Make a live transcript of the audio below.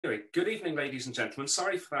Anyway, good evening, ladies and gentlemen.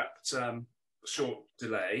 Sorry for that short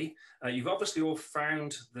delay. You've obviously all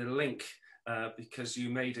found the link because you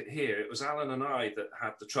made it here. It was Alan and I that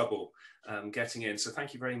had the trouble getting in, so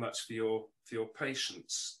thank you very much for your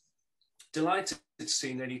patience. Delighted to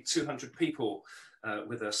see nearly 200 people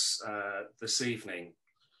with us this evening.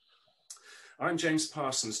 I'm James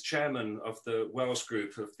Parsons, Chairman of the Wales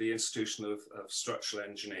Group of the Institution of Structural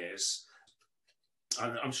Engineers.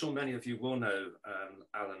 I'm sure many of you will know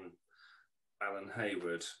Alan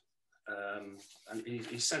Hayward, and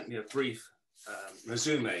he sent me a brief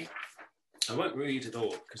resume. I won't read it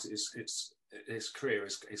all because his career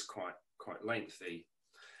is quite lengthy,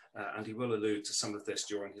 and he will allude to some of this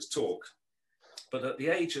during his talk. But at the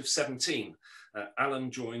age of 17, Alan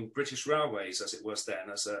joined British Railways, as it was then,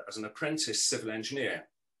 as an apprentice civil engineer,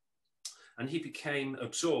 and he became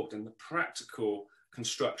absorbed in the practical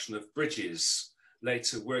construction of bridges,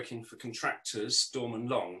 later working for contractors Dorman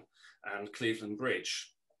Long and Cleveland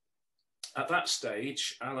Bridge. At that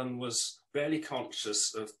stage, Alan was barely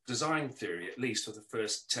conscious of design theory, at least for the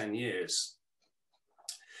first 10 years.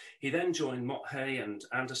 He then joined Mott Hay and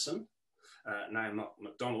Anderson, now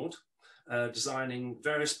MacDonald, designing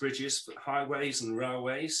various bridges for highways and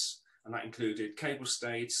railways, and that included cable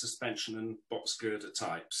stayed, suspension and box girder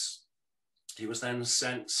types. He was then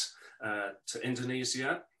sent to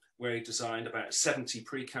Indonesia, where he designed about 70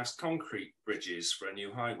 precast concrete bridges for a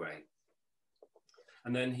new highway.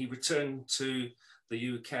 And then he returned to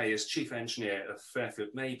the UK as chief engineer of Fairfield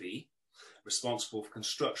Maybe, responsible for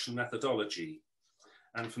construction methodology.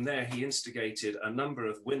 And from there, he instigated a number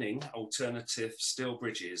of winning alternative steel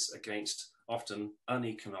bridges against often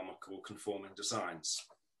uneconomical conforming designs.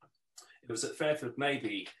 It was at Fairfield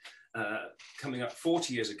Maybe, coming up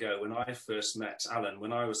 40 years ago, when I first met Alan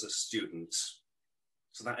when I was a student.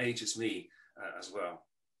 So that ages me as well.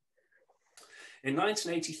 In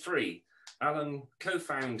 1983, Alan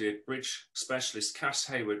co-founded bridge specialist Cass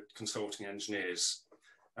Hayward Consulting Engineers,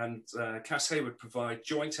 and Cass Hayward provide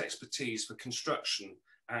joint expertise for construction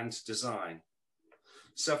and design.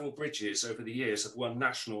 Several bridges over the years have won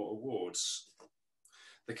national awards.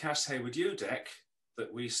 The Cass Hayward U-deck,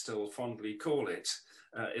 that we still fondly call it,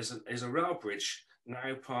 is a rail bridge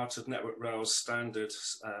now part of Network Rail's standard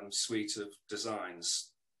suite of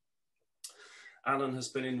designs. Alan has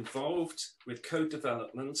been involved with code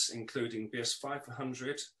development, including BS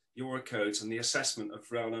 500, Eurocodes, and the assessment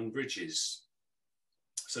of rail and bridges.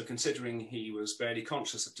 So considering he was barely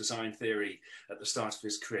conscious of design theory at the start of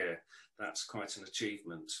his career, that's quite an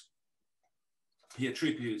achievement. He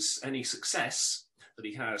attributes any success that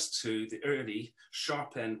he has to the early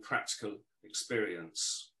sharp-end practical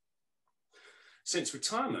experience. Since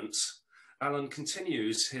retirement, Alan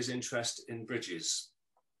continues his interest in bridges,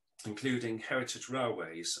 including heritage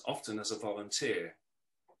railways, often as a volunteer.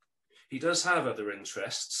 He does have other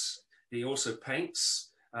interests. He also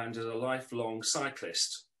paints and is a lifelong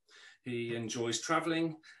cyclist. He enjoys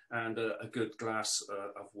traveling and a good glass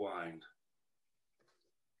of wine.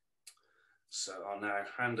 So I'll now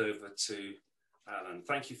hand over to Alan.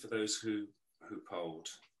 Thank you for those who polled.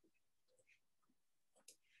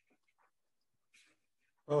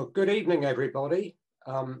 Well, good evening, everybody.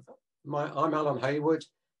 I'm Alan Hayward,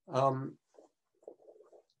 and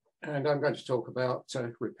I'm going to talk about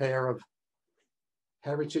repair of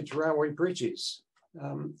heritage railway bridges.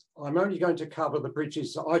 I'm only going to cover the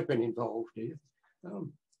bridges that I've been involved in.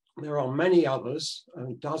 There are many others,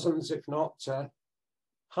 dozens, if not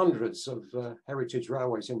hundreds of heritage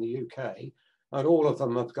railways in the UK, and all of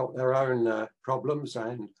them have got their own problems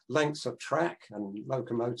and lengths of track and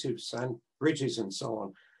locomotives and bridges and so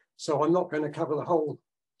on. So I'm not going to cover the whole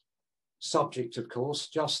subject, of course,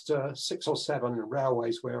 just 6 or 7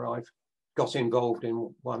 railways where I've got involved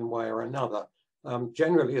in one way or another,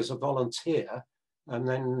 generally as a volunteer, and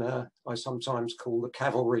then I sometimes call the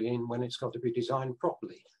cavalry in when it's got to be designed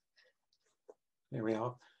properly. There we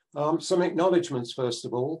are. Some acknowledgements, first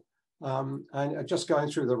of all, and just going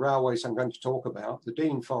through the railways I'm going to talk about. The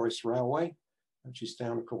Dean Forest Railway, which is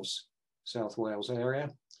down, of course, South Wales area.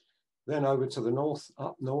 Then over to the north,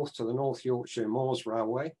 up north to the North Yorkshire Moors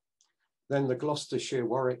Railway. Then the Gloucestershire,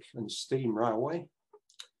 Warwick and Steam Railway.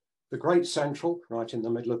 The Great Central, right in the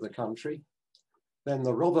middle of the country. Then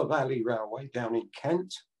the Rother Valley Railway down in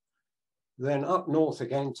Kent. Then up north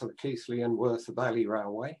again to the Keighley Worth Valley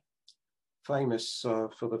Railway, famous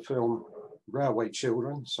for the film Railway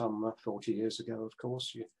Children, some 40 years ago, of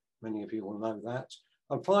course. Many of you will know that.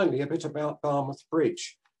 And finally, a bit about Barmouth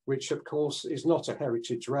Bridge, which of course is not a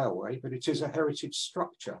heritage railway, but it is a heritage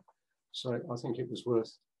structure. So I think it was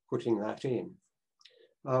worth putting that in.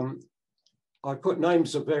 I put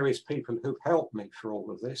names of various people who've helped me for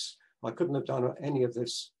all of this. I couldn't have done any of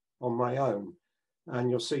this on my own. And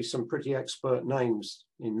you'll see some pretty expert names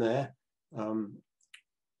in there.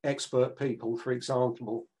 Expert people, for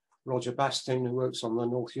example, Roger Bastin, who works on the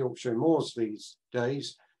North Yorkshire Moors these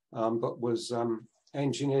days, but was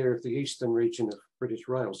engineer of the eastern region of British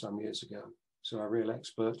Rail some years ago, so a real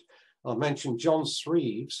expert. I mentioned John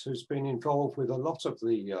Shreves, who's been involved with a lot of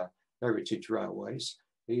the heritage railways.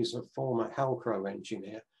 He's a former Halcrow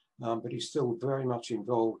engineer, but he's still very much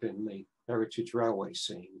involved in the heritage railway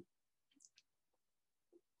scene.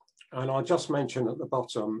 And I just mentioned at the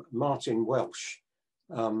bottom, Martin Welsh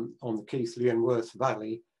on the Keighley Worth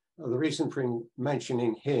Valley. The reason for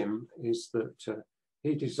mentioning him is that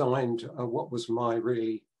he designed what was my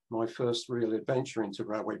first real adventure into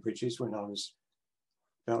railway bridges when I was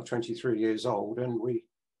about 23 years old, and we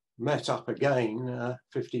met up again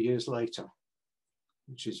 50 years later,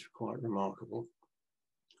 which is quite remarkable.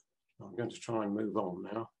 I'm going to try and move on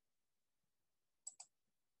now.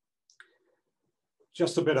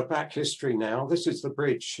 Just a bit of back history now. This is the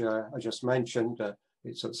bridge I just mentioned.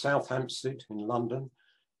 It's at South Hampstead in London.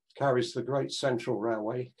 It carries the Great Central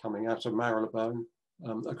Railway coming out of Marylebone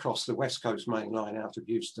across the West Coast main line out of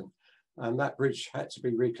Euston. And that bridge had to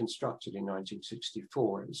be reconstructed in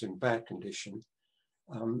 1964. It was in bad condition.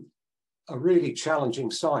 A really challenging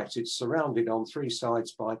site. It's surrounded on 3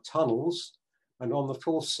 sides by tunnels and on the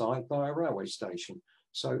 4th side by a railway station.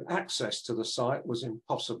 So access to the site was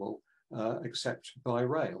impossible except by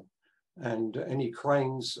rail. And any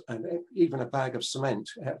cranes and even a bag of cement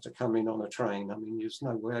had to come in on a train. I mean, there's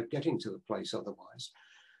no way of getting to the place otherwise.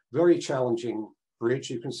 Very challenging bridge.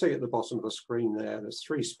 You can see at the bottom of the screen there, there's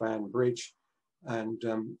 3-span bridge, and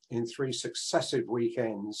in 3 successive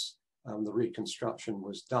weekends, the reconstruction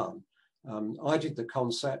was done. I did the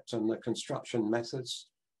concept and the construction methods,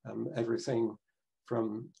 everything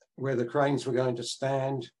from where the cranes were going to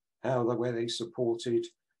stand, where they supported,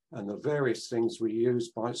 and the various things we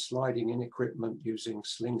used by sliding in equipment using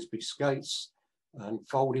Slingsby skates and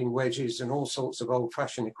folding wedges and all sorts of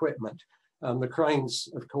old-fashioned equipment. The cranes,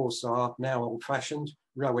 of course, are now old-fashioned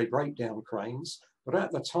railway breakdown cranes, but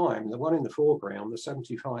at the time, the one in the foreground, the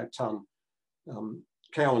 75-ton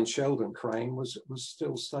Cow and Sheldon crane was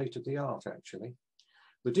still state-of-the-art, actually.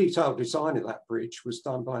 The detailed design of that bridge was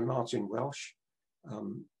done by Martin Welsh,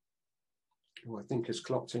 who I think has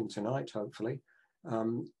clocked in tonight, hopefully.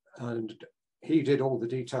 And he did all the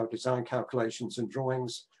detailed design calculations and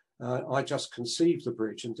drawings. I just conceived the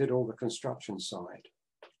bridge and did all the construction side.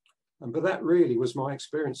 But that really was my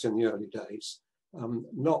experience in the early days.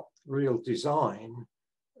 Not real design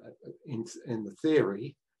in the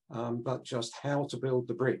theory, but just how to build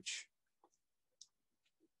the bridge.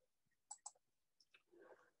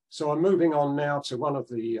 So I'm moving on now to one of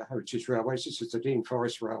the heritage railways. This is the Dean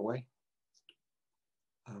Forest Railway,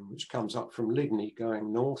 which comes up from Lydney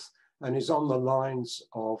going north and is on the lines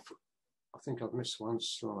of, I think I've missed one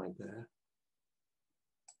slide there.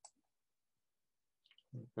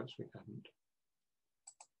 Perhaps we haven't.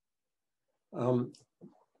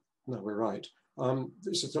 No, we're right.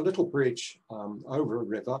 This is a little bridge over a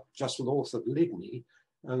river just north of Lydney,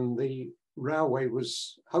 and the railway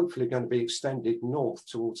was hopefully going to be extended north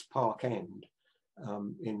towards Park End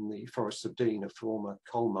in the Forest of Dean, a former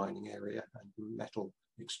coal mining area and metal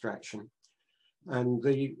extraction. And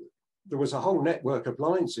there was a whole network of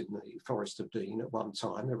lines in the Forest of Dean at one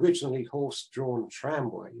time, originally horse-drawn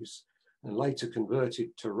tramways and later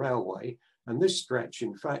converted to railway. And this stretch,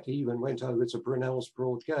 in fact, even went over to Brunel's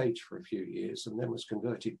broad gauge for a few years and then was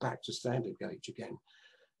converted back to standard gauge again.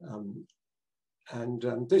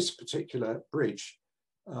 This particular bridge,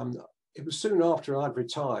 it was soon after I'd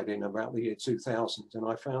retired in about the year 2000, and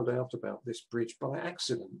I found out about this bridge by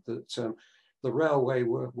accident that the railway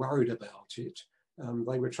were worried about it.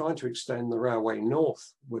 They were trying to extend the railway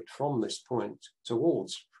northward from this point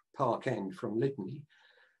towards Park End from Lydney.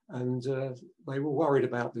 And they were worried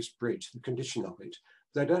about this bridge, the condition of it.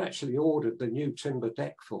 They'd actually ordered the new timber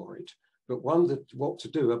deck for it, but wondered what to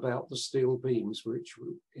do about the steel beams, which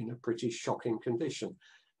were in a pretty shocking condition.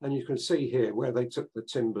 And you can see here where they took the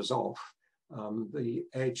timbers off, the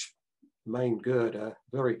edge main girder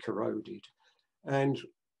very corroded. And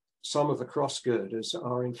some of the cross girders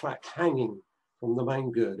are in fact hanging from the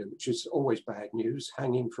main girder, which is always bad news,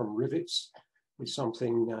 hanging from rivets is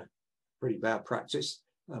something pretty bad practice.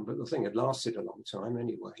 But the thing had lasted a long time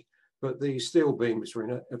anyway. But the steel beams were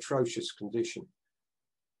in an atrocious condition.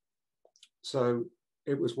 So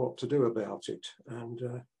it was what to do about it. And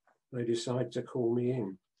they decided to call me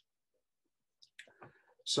in.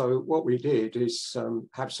 So what we did is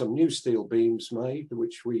have some new steel beams made,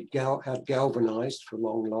 which we had galvanized for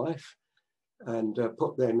long life, and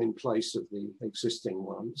put them in place of the existing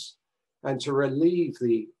ones. And to relieve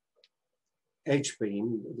the edge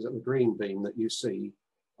beam, the green beam that you see,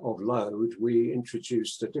 of load, we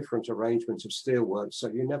introduced a different arrangement of steelwork, so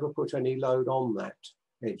you never put any load on that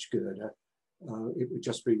edge girder. It would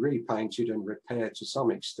just be repainted and repaired to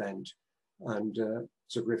some extent, and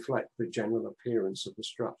to reflect the general appearance of the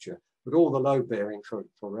structure. But all the load bearing for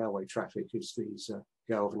railway traffic is these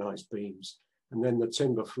galvanized beams. And then the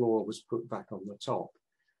timber floor was put back on the top.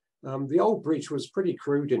 The old bridge was pretty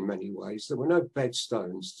crude in many ways. There were no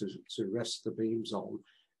bedstones to rest the beams on.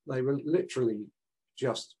 They were literally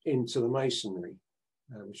just into the masonry,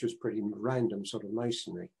 which was pretty random sort of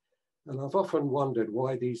masonry. And I've often wondered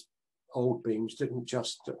why these old beams didn't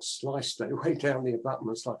just slice their way down the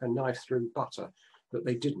abutments like a knife through butter, but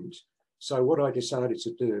they didn't. So what I decided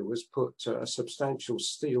to do was put a substantial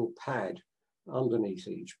steel pad underneath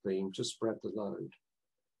each beam to spread the load,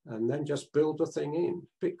 and then just build the thing in.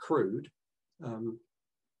 A bit crude. The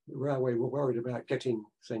railway were worried about getting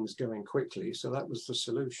things going quickly, so that was the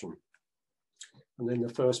solution. And then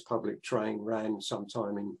the first public train ran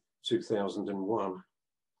sometime in 2001.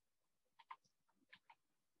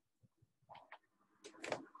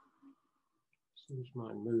 Seems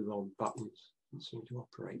my move on buttons doesn't seem to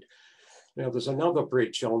operate. Now there's another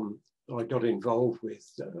bridge I got involved with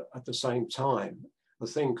at the same time, a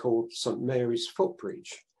thing called St Mary's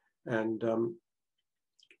Footbridge. And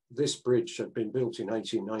this bridge had been built in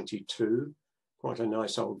 1892, quite a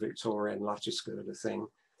nice old Victorian lattice girder thing.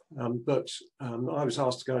 But I was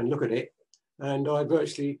asked to go and look at it, and I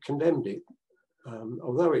virtually condemned it.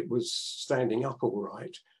 Although it was standing up all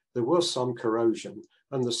right, there was some corrosion,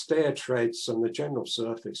 and the stair treads and the general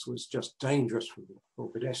surface was just dangerous for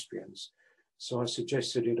pedestrians. So I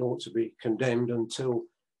suggested it ought to be condemned until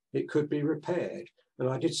it could be repaired. And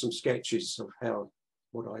I did some sketches of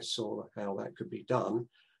what I saw, how that could be done.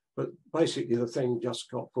 But basically the thing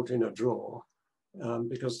just got put in a drawer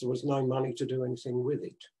because there was no money to do anything with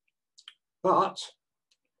it. But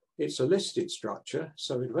it's a listed structure,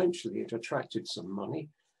 so eventually it attracted some money.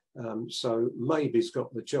 So Maybe's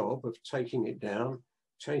got the job of taking it down,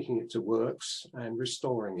 taking it to works and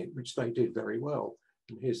restoring it, which they did very well.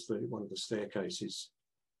 And here's one of the staircases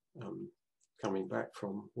coming back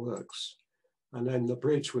from works. And then the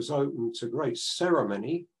bridge was opened to great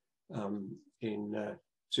ceremony in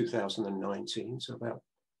 2019, so about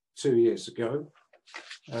 2 years ago,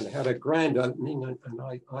 and had a grand opening. And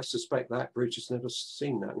I suspect that bridge has never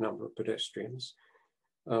seen that number of pedestrians.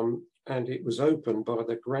 And it was opened by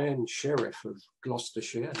the Grand Sheriff of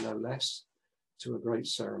Gloucestershire, no less, to a great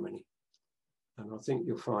ceremony. And I think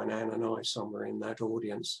you'll find Anne and I somewhere in that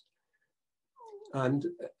audience. And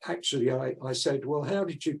actually I said, well, how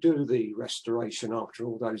did you do the restoration after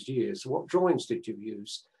all those years? What drawings did you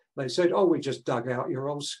use? They said, oh, we just dug out your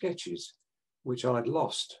old sketches, which I'd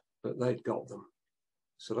lost, but they'd got them.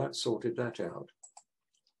 So that sorted that out.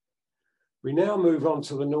 We now move on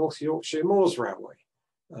to the North Yorkshire Moors Railway,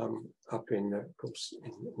 up in, of course,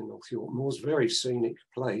 in North York Moors, very scenic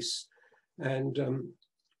place. And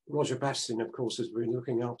Roger Bastin, of course, has been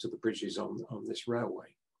looking after the bridges on this railway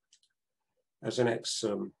as an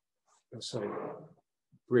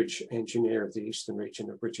bridge engineer of the Eastern region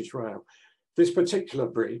of British Rail. This particular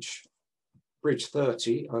bridge, Bridge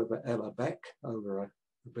 30 over Ella Beck, over a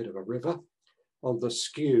bit of a river, on the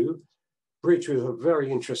Skew, bridge with a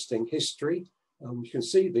very interesting history. You can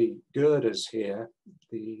see the girders here,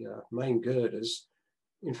 the main girders.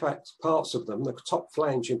 In fact, parts of them, the top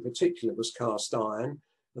flange in particular was cast iron,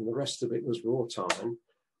 and the rest of it was wrought iron.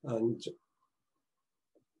 And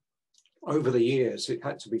over the years, it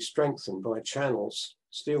had to be strengthened by channels,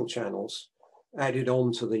 steel channels, added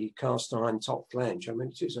on to the cast iron top flange. I mean,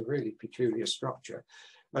 it is a really peculiar structure.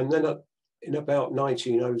 And then in about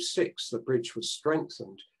 1906, the bridge was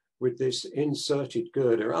strengthened with this inserted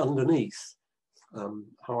girder underneath,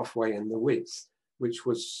 halfway in the width, which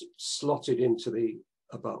was slotted into the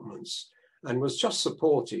abutments and was just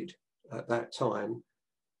supported at that time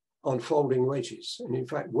on folding wedges. And in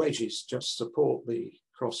fact, wedges just support the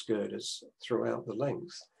cross girders throughout the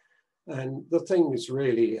length. And the thing is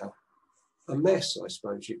really a mess, I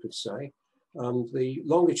suppose you could say. The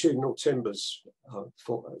longitudinal timbers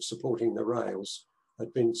for supporting the rails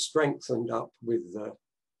had been strengthened up with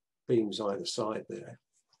beams either side there.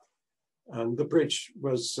 And the bridge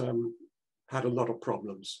was had a lot of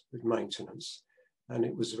problems with maintenance. And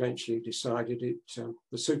it was eventually decided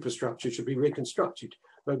the superstructure should be reconstructed,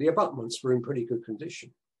 though the abutments were in pretty good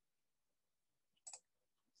condition.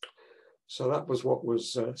 So that was what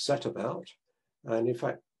was set about. And in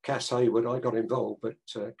fact, Cass Hayward, I got involved, but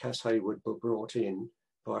Cass Hayward were brought in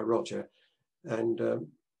by Roger. And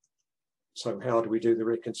so how do we do the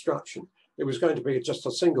reconstruction? It was going to be just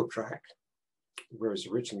a single track, whereas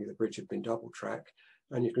originally the bridge had been double track.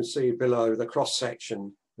 And you can see below the cross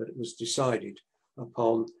section that it was decided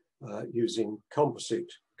upon using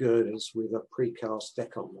composite girders with a precast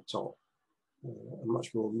deck on the top, a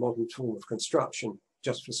much more modern form of construction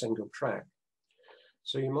just for single track.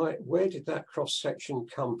 So you might, where did that cross section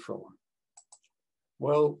come from?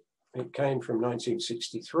 Well, it came from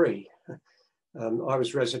 1963. I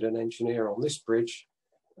was resident engineer on this bridge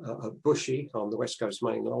at Bushy on the West Coast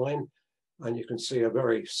Main Line, and you can see a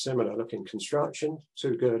very similar looking construction,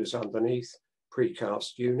 two girders underneath,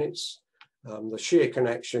 precast units. The shear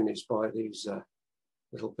connection is by these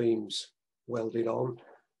little beams welded on,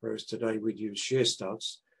 whereas today we'd use shear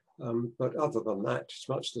studs. But other than that, it's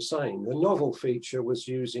much the same. The novel feature was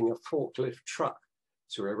using a forklift truck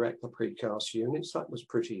to erect the precast units. That was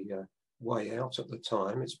pretty way out at the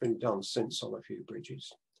time. It's been done since on a few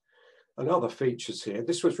bridges. And other features here,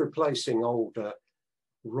 this was replacing old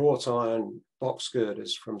wrought iron box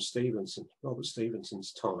girders from Robert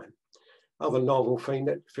Stephenson's time. Other novel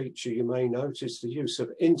feature you may note is the use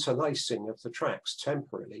of interlacing of the tracks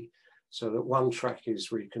temporarily so that one track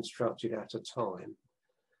is reconstructed at a time.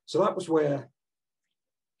 So that was where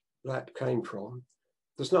that came from.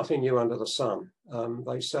 There's nothing new under the sun.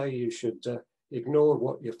 They say you should ignore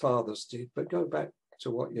what your fathers did, but go back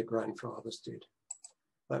to what your grandfathers did.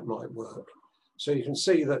 That might work. So you can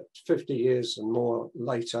see that 50 years and more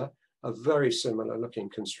later, a very similar looking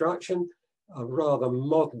construction, a rather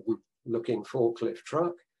modern looking forklift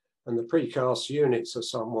truck, and the precast units are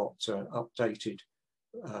somewhat updated,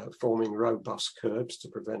 forming robust curbs to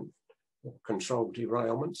prevent or control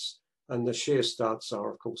derailments. And the shear studs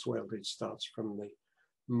are, of course, welded studs from the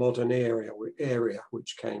modern area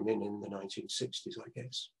which came in the 1960s, I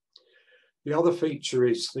guess. The other feature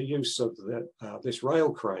is the use of this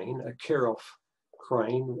rail crane, a Kirov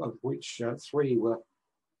crane, of which 3 were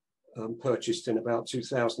purchased in about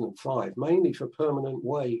 2005, mainly for permanent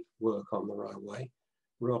way work on the railway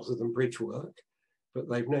rather than bridge work. But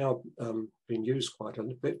they've now been used quite a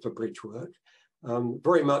bit for bridge work.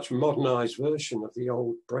 Very much modernised version of the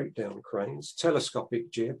old breakdown cranes,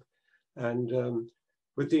 telescopic jib, and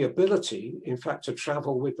with the ability, in fact, to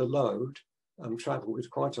travel with the load, travel with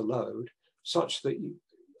quite a load, such that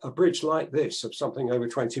a bridge like this of something over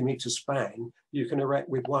 20 metres span, you can erect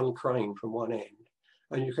with one crane from one end,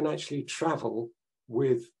 and you can actually travel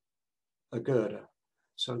with a girder.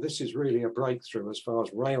 So this is really a breakthrough as far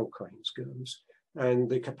as rail cranes goes. And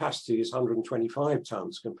the capacity is 125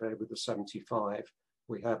 tonnes compared with the 75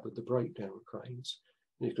 we have with the breakdown cranes.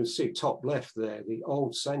 And you can see top left there, the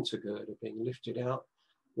old centre girder being lifted out,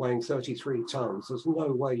 weighing 33 tonnes. There's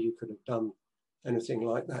no way you could have done anything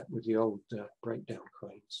like that with the old breakdown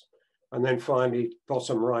cranes. And then finally,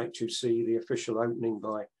 bottom right, you see the official opening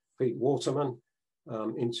by Pete Waterman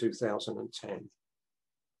in 2010.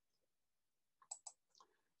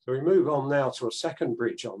 So we move on now to a second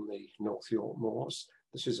bridge on the North York Moors.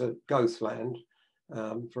 This is at Goathland,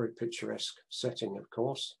 very picturesque setting, of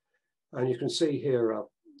course. And you can see here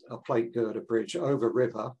a plate girder bridge over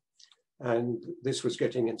river. And this was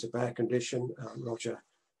getting into bad condition. Roger,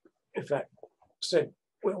 in fact, said,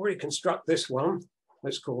 we'll reconstruct this one.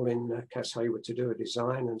 Let's call in Cass Hayward to do a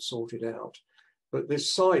design and sort it out. But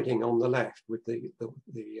this siding on the left with the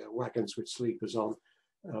wagons with sleepers on,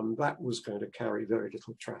 that was going to carry very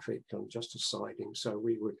little traffic on just a siding, so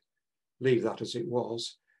we would leave that as it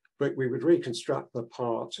was. But we would reconstruct the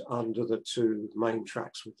part under the 2 main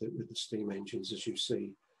tracks with the steam engines, as you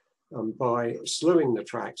see, by slewing the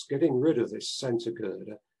tracks, getting rid of this centre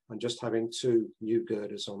girder, and just having 2 new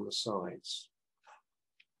girders on the sides.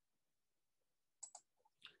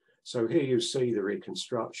 So here you see the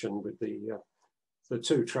reconstruction with the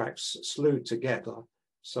 2 tracks slewed together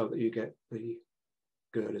so that you get the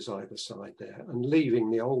girders either side there, and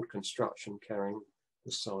leaving the old construction carrying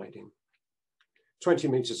the siding. 20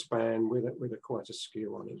 metre span with quite a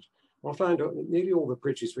skew on it. I found out that nearly all the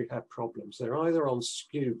bridges we have problems. They're either on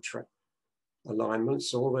skewed track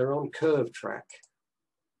alignments or they're on curved track.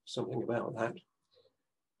 Something about that.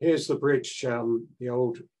 Here's the bridge, the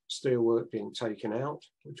old steelwork being taken out,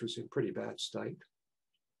 which was in pretty bad state.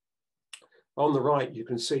 On the right, you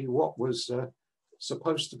can see what was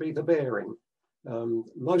supposed to be the bearing.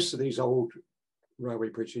 Most of these old railway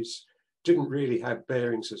bridges didn't really have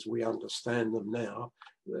bearings as we understand them now.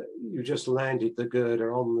 You just landed the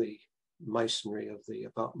girder on the masonry of the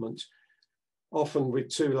abutment, often with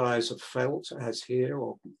 2 layers of felt, as here,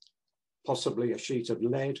 or possibly a sheet of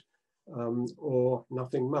lead, or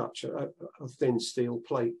nothing much, a thin steel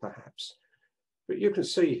plate perhaps. But you can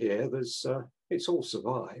see here, it's all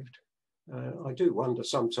survived. I do wonder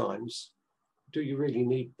sometimes, do you really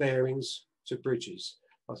need bearings to bridges?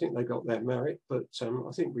 I think they got their merit, but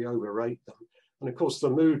I think we overrate them. And of course, the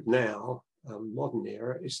mood now, modern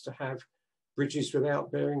era, is to have bridges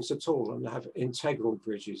without bearings at all and have integral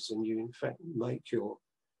bridges, and you in fact make your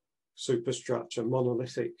superstructure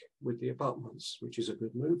monolithic with the abutments, which is a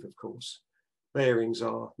good move, of course. Bearings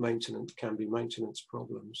are maintenance, can be maintenance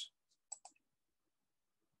problems.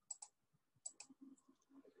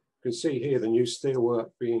 You can see here the new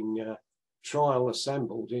steelwork being trial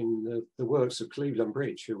assembled in the works of Cleveland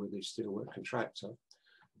Bridge, who were the steelwork contractor,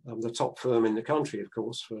 the top firm in the country, of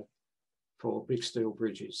course, for big steel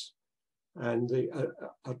bridges. And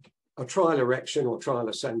a trial erection or trial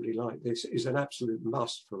assembly like this is an absolute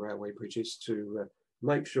must for railway bridges to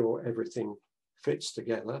make sure everything fits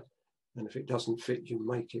together. And if it doesn't fit, you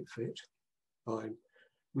make it fit by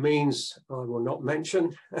means I will not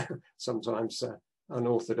mention, sometimes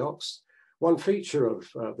unorthodox. One feature of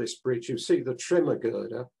this bridge, you see the trimmer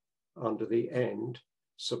girder under the end,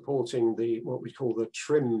 supporting what we call the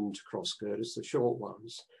trimmed cross girders, the short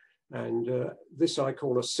ones. And this I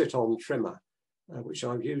call a sit-on trimmer, which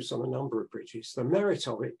I've used on a number of bridges. The merit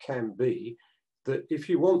of it can be that if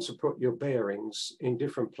you want to put your bearings in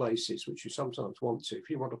different places, which you sometimes want to, if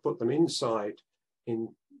you want to put them inside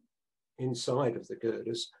of the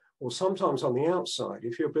girders, or sometimes on the outside,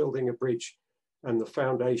 if you're building a bridge and the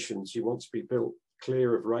foundations you want to be built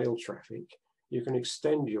clear of rail traffic, you can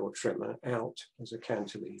extend your trimmer out as a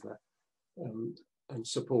cantilever and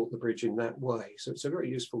support the bridge in that way. So it's a very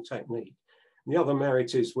useful technique. And the other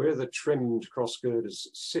merit is where the trimmed cross girders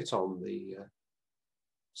sit on the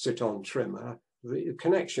sit-on trimmer, the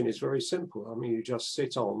connection is very simple. I mean, you just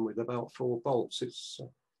sit on with about 4 bolts.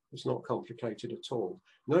 It's not complicated at all.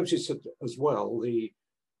 Notice that as well, the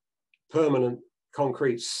permanent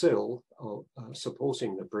concrete sill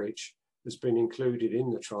supporting the bridge has been included in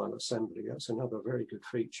the trial assembly. That's another very good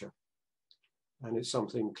feature. And it's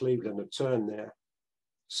something Cleveland have turned their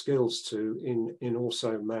skills to in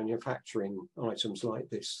also manufacturing items like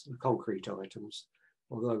this, the concrete items,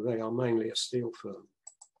 although they are mainly a steel firm.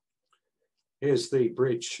 Here's the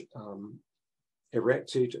bridge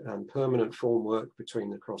erected and permanent formwork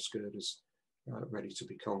between the cross girders ready to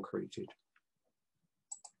be concreted.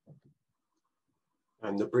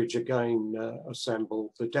 And the bridge again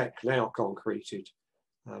assembled, the deck now concreted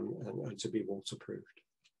and to be waterproofed.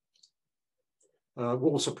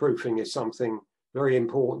 Waterproofing is something very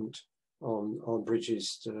important on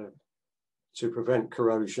bridges to prevent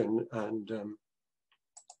corrosion and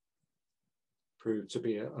proved to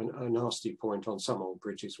be a nasty point on some old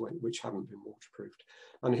bridges which haven't been waterproofed.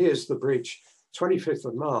 And here's the bridge. 25th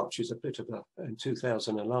of March is a bit of in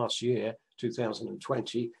 2000 and last year,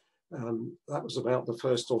 2020. That was about the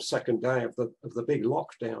first or second day of the big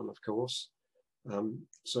lockdown, of course.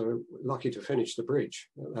 So lucky to finish the bridge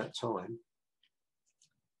at that time.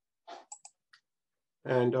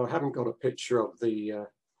 And I haven't got a picture of the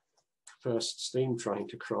first steam train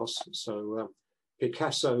to cross. So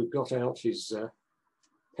Picasso got out his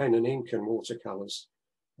pen and ink and watercolours,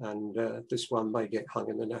 and this one may get hung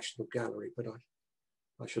in the National Gallery, but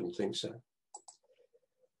I shouldn't think so.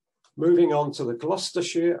 Moving on to the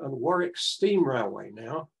Gloucestershire and Warwick Steam Railway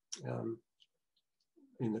now,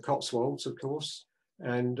 in the Cotswolds, of course.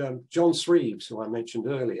 And John Sreeves, who I mentioned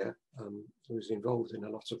earlier, who was involved in a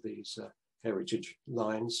lot of these heritage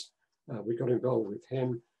lines, we got involved with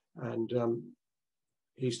him, and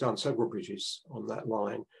he's done several bridges on that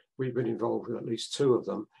line. We've been involved with at least 2 of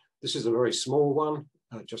them. This is a very small one,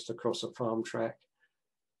 just across a farm track.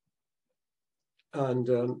 And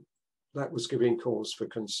that was giving cause for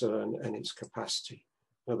concern and its capacity.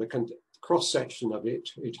 Now the cross-section of it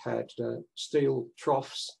had steel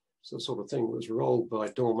troughs, so the sort of thing was rolled by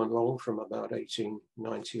Dorman Long from about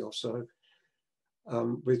 1890 or so,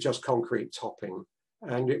 with just concrete topping.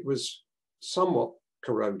 And it was somewhat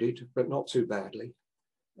corroded, but not too badly.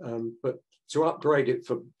 But to upgrade it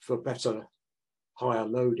for better, higher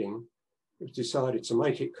loading, it was decided to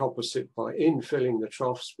make it composite by infilling the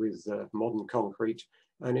troughs with modern concrete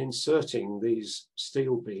and inserting these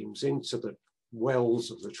steel beams into the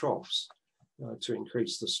wells of the troughs to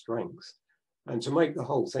increase the strength. And to make the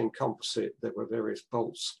whole thing composite, there were various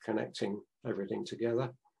bolts connecting everything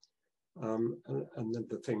together. And then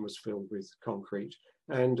the thing was filled with concrete.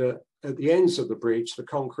 And at the ends of the bridge, the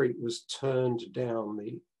concrete was turned down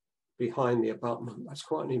behind the abutment. That's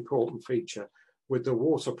quite an important feature, with the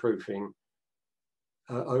waterproofing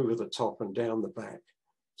over the top and down the back,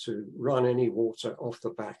 to run any water off the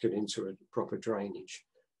back and into a proper drainage.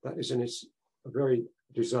 That is a very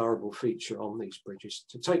desirable feature on these bridges,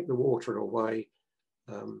 to take the water away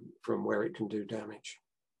from where it can do damage.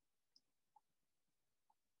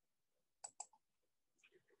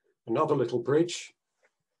 Another little bridge,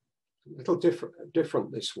 a little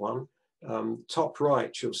different this one. Top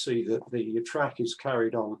right, you'll see that the track is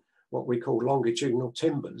carried on what we call longitudinal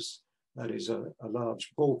timbers. That is a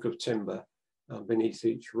large bulk of timber beneath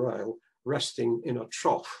each rail, resting in a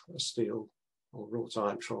trough, a steel or wrought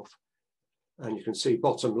iron trough. And you can see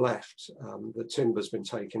bottom left, the timber's been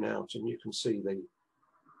taken out, and you can see the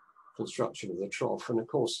construction of the trough. And of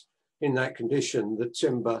course, in that condition, the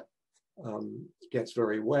timber gets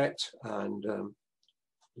very wet, and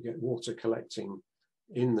you get water collecting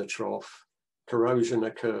in the trough. Corrosion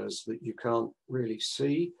occurs that you can't really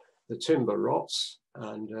see. The timber rots,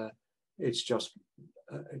 and it's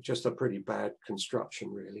just a pretty bad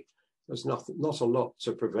construction, really. There's not a lot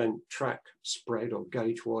to prevent track spread or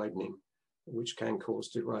gauge widening, which can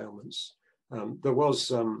cause derailments. There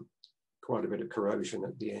was quite a bit of corrosion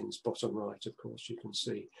at the ends, bottom right, of course, you can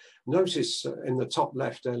see. Notice in the top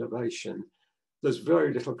left elevation, there's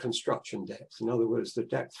very little construction depth. In other words, the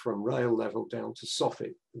depth from rail level down to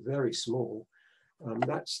soffit, very small.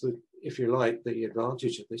 That's if you like, the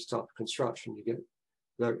advantage of this type of construction.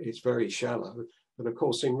 It's very shallow, but of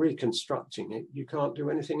course, in reconstructing it, you can't do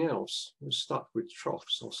anything else. You're stuck with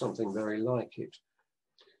troughs or something very like it.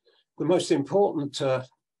 The most important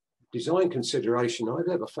design consideration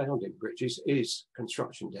I've ever found in bridges is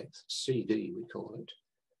construction depth, CD we call it.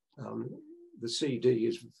 The CD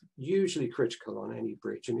is usually critical on any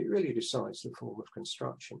bridge, and it really decides the form of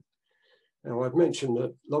construction. Now, I've mentioned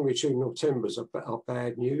that longitudinal timbers are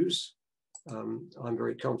bad news. I'm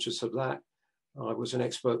very conscious of that. I was an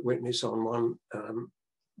expert witness on one,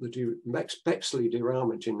 the Bexley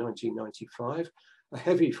derailment in 1995, a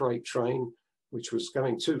heavy freight train which was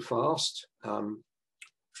going too fast,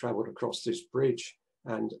 travelled across this bridge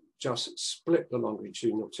and just split the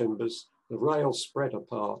longitudinal timbers. The rail spread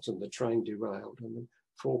apart and the train derailed, and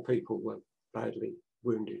 4 people were badly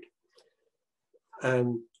wounded.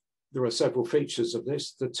 And there are several features of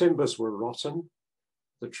this. The timbers were rotten.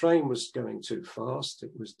 The train was going too fast.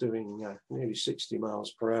 It was doing nearly 60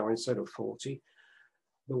 miles per hour instead of 40.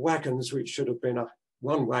 The wagons, which should have been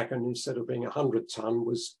one wagon instead of being 100 ton,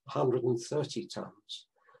 was 130 tons.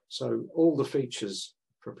 So all the features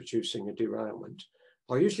for producing a derailment.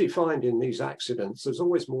 I usually find in these accidents, there's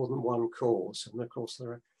always more than one cause. And of course, there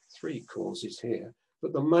are 3 causes here.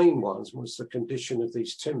 But the main ones was the condition of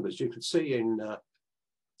these timbers. You can see in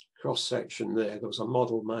cross-section there was a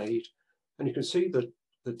model made. And you can see that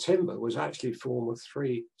the timber was actually formed of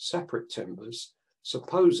 3 separate timbers,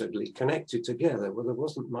 supposedly connected together. Well, there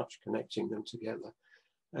wasn't much connecting them together.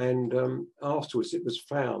 And afterwards, it was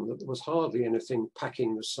found that there was hardly anything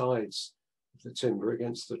packing the sides of the timber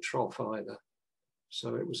against the trough either.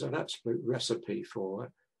 So it was an absolute recipe for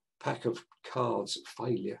a pack of cards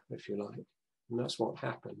failure, if you like. And that's what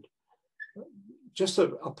happened. Just a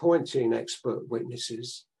point in expert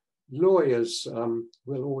witnesses. Lawyers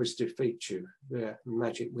will always defeat you, their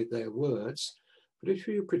magic with their words. But if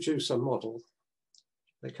you produce a model,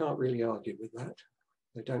 they can't really argue with that.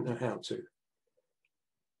 They don't know how to.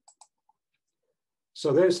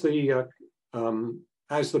 So there's the,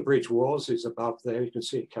 as the bridge was, is above there. You can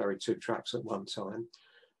see it carried 2 tracks at one time.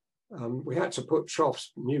 We had to put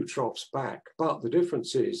troughs, new troughs back, but the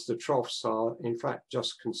difference is the troughs are in fact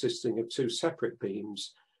just consisting of 2 separate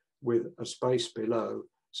beams with a space below,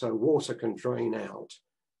 so water can drain out,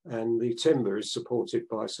 and the timber is supported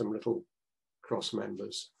by some little cross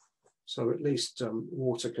members. So at least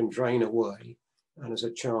water can drain away, and there's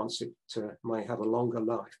a chance it may have a longer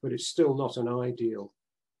life, but it's still not an ideal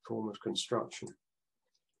form of construction.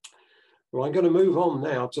 Well, I'm going to move on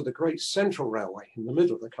now to the Great Central Railway in the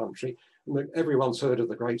middle of the country. Everyone's heard of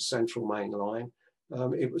the Great Central Main Line.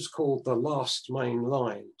 It was called the last main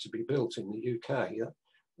line to be built in the UK.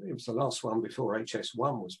 It was the last one before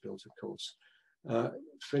HS1 was built, of course.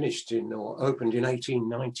 Finished in or opened in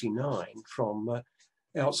 1899 from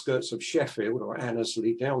outskirts of Sheffield or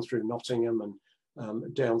Annesley down through Nottingham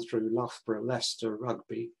and down through Loughborough, Leicester,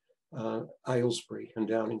 Rugby, Aylesbury and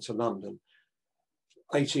down into London.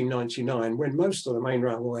 1899, when most of the main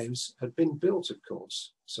railways had been built, of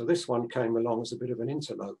course. So this one came along as a bit of an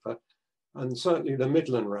interloper. And certainly the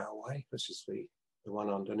Midland Railway, this is the one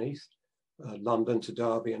underneath, London to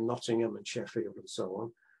Derby and Nottingham and Sheffield and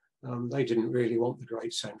so on. They didn't really want the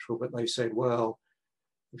Great Central, but they said, well,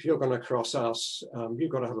 if you're going to cross us,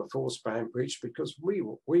 you've got to have a 4-span bridge, because we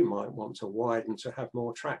might want to widen to have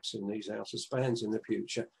more tracks in these outer spans in the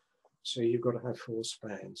future. So you've got to have 4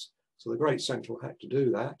 spans. So the Great Central had to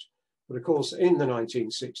do that. But of course, in the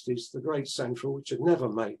 1960s, the Great Central, which had never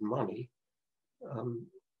made money,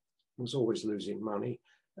 was always losing money.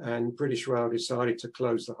 And British Rail decided to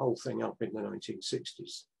close the whole thing up in the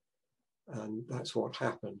 1960s. And that's what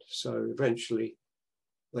happened. So eventually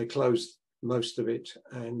they closed most of it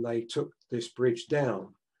and they took this bridge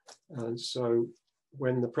down. And so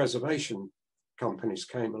when the preservation companies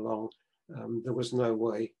came along, there was no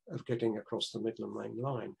way of getting across the Midland Main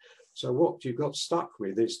Line. So what you got stuck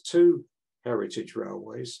with is 2 heritage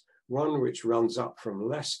railways, one which runs up from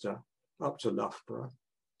Leicester up to Loughborough,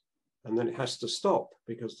 and then it has to stop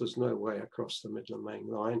because there's no way across the Midland Main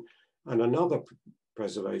Line, and another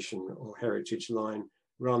preservation or heritage line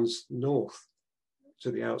runs north to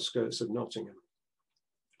the outskirts of Nottingham.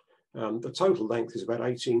 The total length is about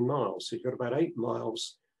 18 miles. So you've got about 8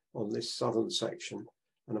 miles on this southern section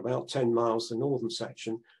and about 10 miles the northern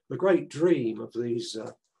section. The great dream of these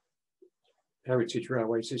heritage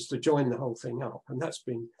railways is to join the whole thing up, and that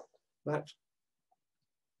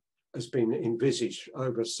has been envisaged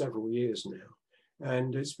over several years now.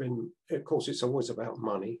 And it's been, of course, it's always about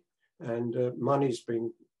money, and money's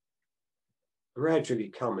been gradually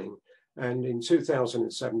coming. And in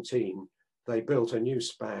 2017, they built a new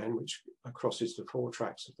span which crosses the 4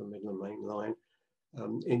 tracks of the Midland Main Line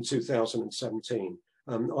in 2017.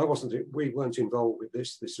 We weren't involved with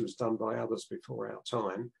this. This was done by others before our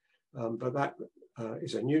time. But that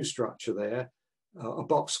is a new structure there, a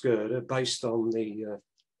box girder based on the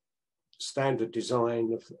standard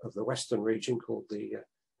design of the Western region, called the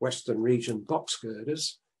Western Region box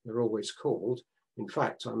girders. They're always called. In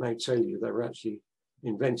fact, I may tell you they were actually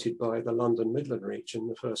invented by the London Midland region,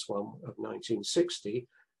 the first one of 1960,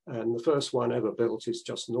 and the first one ever built is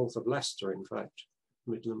just north of Leicester, in fact,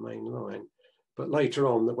 Midland Main Line. But later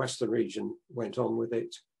on, the Western region went on with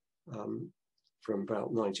it from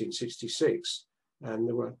about 1966, and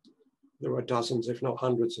there were dozens, if not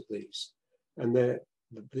hundreds, of these. And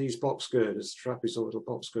these box girders, trapezoidal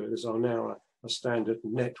box girders, are now a standard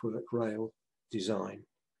network rail design.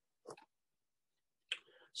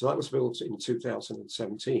 So that was built in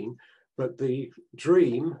 2017, but the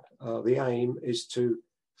dream, the aim, is to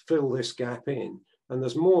fill this gap in. And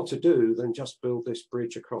there's more to do than just build this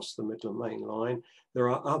bridge across the Midland Main Line. There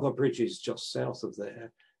are other bridges just south of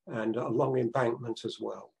there and a long embankment as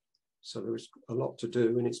well. So there is a lot to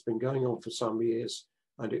do, and it's been going on for some years,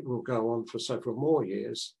 and it will go on for several more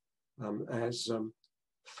years as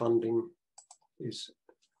funding is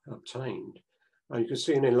obtained. And you can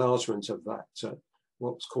see an enlargement of that,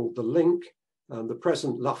 what's called the link. The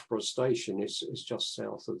present Loughborough station is just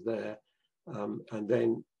south of there, and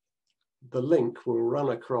then the link will run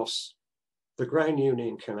across the Grand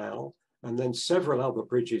Union Canal and then several other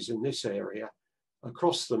bridges in this area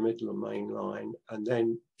across the Midland Main Line, and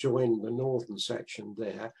then join the northern section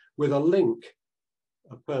there with a link,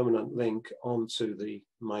 a permanent link onto the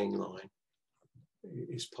main line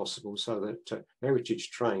is possible, so that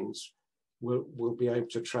heritage trains will be able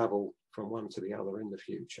to travel from one to the other in the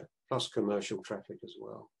future, plus commercial traffic as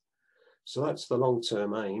well. So that's the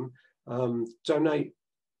long-term aim.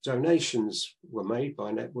 Donations were made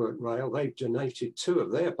by Network Rail. They've donated 2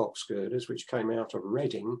 of their box girders, which came out of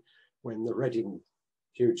Reading when the Reading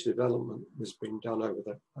huge development was being done over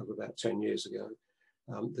about 10 years ago.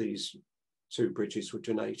 These 2 bridges were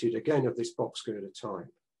donated, again of this box girder type,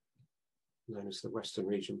 known as the Western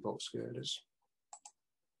Region box girders.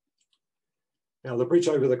 Now, the bridge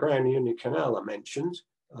over the Grand Union Canal I mentioned.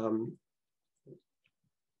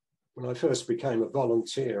 When I first became a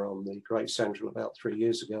volunteer on the Great Central about 3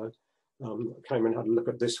 years ago, I came and had a look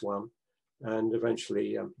at this one, and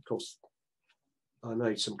eventually, of course, I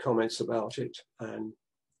made some comments about it, and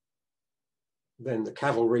then the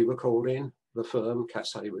cavalry were called in, the firm,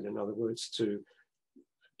 Cass Hayward in other words, to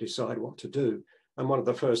decide what to do. And one of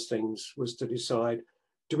the first things was to decide,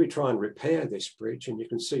 do we try and repair this bridge? And you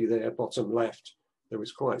can see there, bottom left, there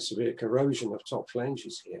was quite severe corrosion of top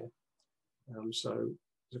flanges here. So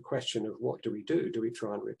the question of what do we do? Do we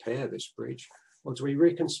try and repair this bridge, or do we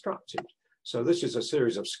reconstruct it? So this is a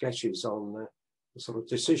series of sketches on the sort of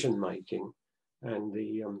decision making and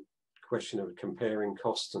the question of comparing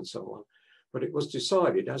costs and so on. But it was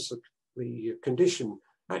decided, as the condition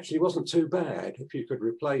actually wasn't too bad, if you could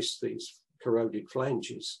replace these corroded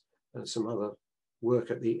flanges and some other work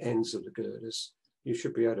at the ends of the girders, you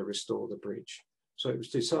should be able to restore the bridge. So it was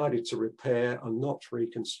decided to repair and not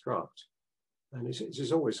reconstruct. And it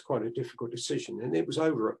is always quite a difficult decision. And it was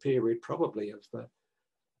over a period probably of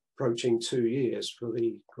approaching 2 years for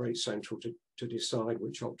the Great Central to decide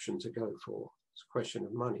which option to go for. It's a question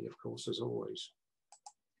of money, of course, as always.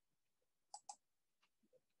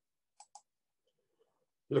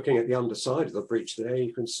 Looking at the underside of the bridge there,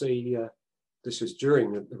 you can see this is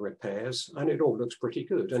during the repairs, and it all looks pretty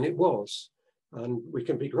good, and it was. And we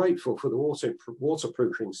can be grateful for the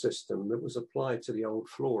waterproofing system that was applied to the old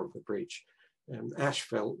floor of the bridge.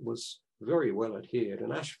 Asphalt was very well adhered,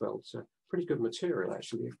 and asphalt's a pretty good material,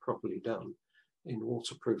 actually, if properly done, in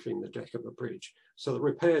waterproofing the deck of a bridge. So the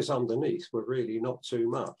repairs underneath were really not too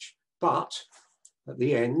much. But at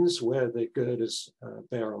the ends, where the girders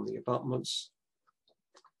bear on the abutments,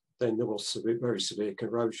 then there was very severe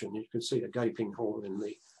corrosion. You can see a gaping hole in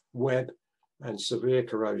the web and severe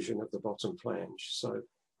corrosion of the bottom flange. So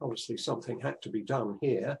obviously something had to be done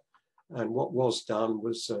here. And what was done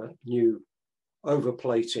was new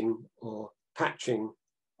overplating or patching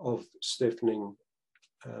of stiffening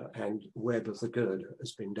and web of the girder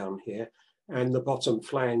has been done here, and the bottom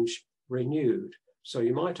flange renewed. So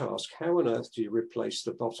you might ask, how on earth do you replace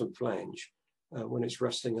the bottom flange when it's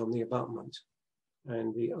resting on the abutment?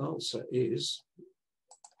 And the answer is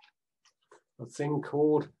a thing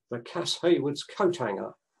called the Cass Hayward's coat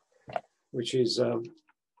hanger, which is a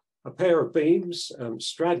pair of beams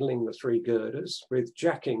straddling the three girders with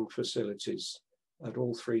jacking facilities at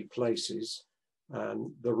all three places.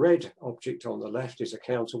 The red object on the left is a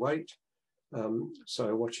counterweight.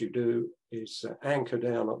 So what you do is anchor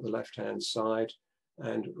down at the left-hand side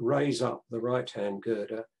and raise up the right-hand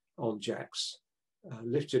girder on jacks.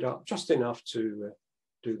 Lift it up just enough to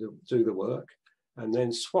do the work, and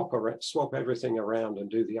then swap everything around and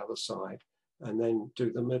do the other side, and then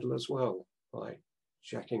do the middle as well by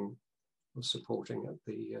jacking or supporting at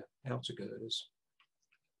the outer girders.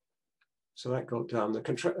 So that got done.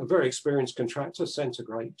 A very experienced contractor,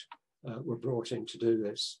 Centigrate, were brought in to do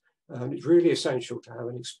this. And it's really essential to have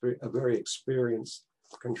a very experienced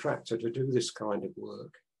contractor to do this kind of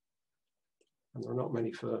work. And there are not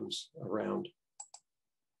many firms around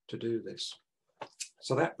to do this.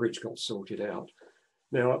 So that bridge got sorted out.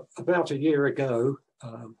 Now, about a year ago,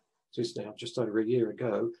 it is now just over a year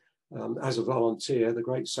ago, as a volunteer, the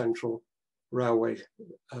Great Central Railway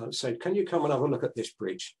said, can you come and have a look at this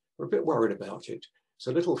bridge? We're a bit worried about it. It's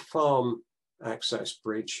a little farm access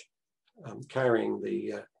bridge carrying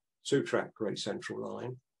the two-track Great Central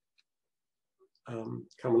line.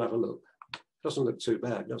 Come and have a look. Doesn't look too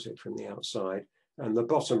bad, does it, from the outside? And the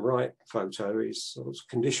bottom right photo is sort of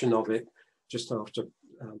condition of it just after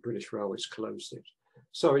British Railways closed it.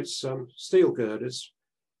 So it's steel girders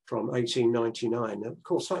from 1899. Now, of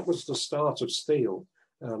course, that was the start of steel.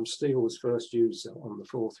 Steel was first used on the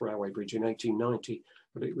Forth Railway Bridge in 1890,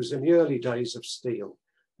 but it was in the early days of steel.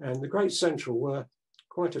 And the Great Central were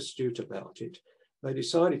quite astute about it. They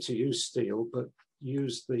decided to use steel, but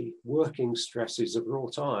use the working stresses of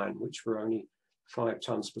wrought iron, which were only 5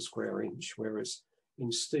 tons per square inch, whereas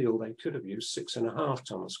in steel they could have used 6.5 tons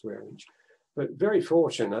per square inch. But very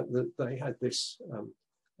fortunate that they had this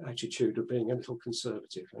attitude of being a little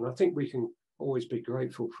conservative. And I think we can always be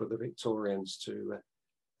grateful for the Victorians to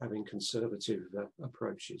having conservative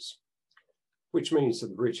approaches, which means that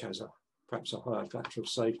the bridge has perhaps a higher factor of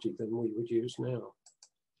safety than we would use now.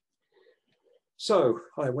 So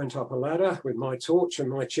I went up a ladder with my torch and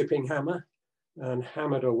my chipping hammer and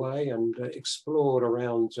hammered away and explored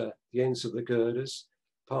around the ends of the girders,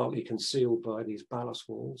 partly concealed by these ballast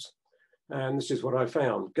walls. And this is what I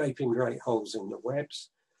found: gaping great holes in the webs.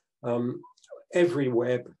 Every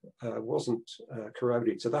web wasn't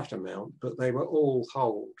corroded to that amount, but they were all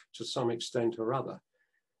holed to some extent or other.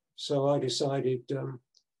 So I decided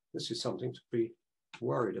this is something to be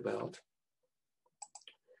worried about.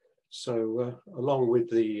 So along with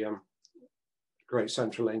the Great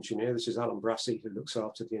Central engineer, this is Alan Brassey, who looks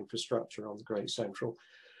after the infrastructure on the Great Central,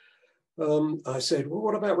 I said, well,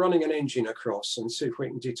 what about running an engine across and see if we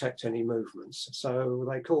can detect any movements? So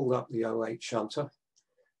they called up the 08 shunter,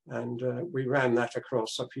 and we ran that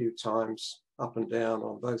across a few times up and down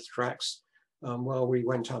on both tracks while we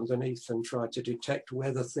went underneath and tried to detect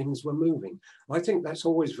whether things were moving. I think that's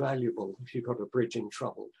always valuable if you've got a bridge in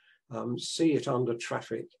trouble. See it under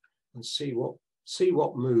traffic and see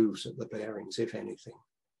what moves at the bearings, if anything,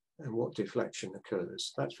 and what deflection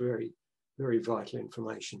occurs. That's very, very vital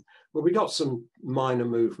information. Well, we got some minor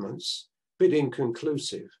movements, a bit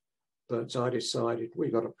inconclusive, but I decided we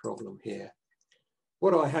got a problem here.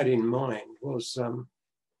 What I had in mind was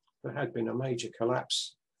there had been a major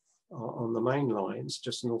collapse on the main lines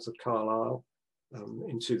just north of Carlisle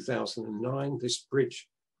in 2009. This bridge,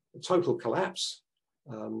 a total collapse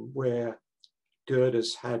where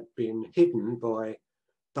girders had been hidden by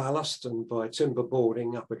ballast and by timber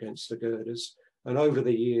boarding up against the girders. And over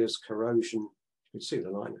the years, corrosion, you can see the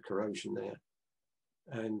line of corrosion there.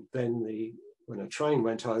 And then when a train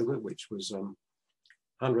went over, which was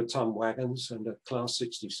 100-ton wagons and a Class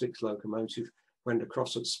 66 locomotive went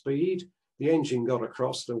across at speed, the engine got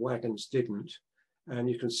across, the wagons didn't. And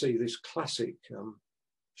you can see this classic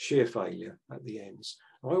shear failure at the ends.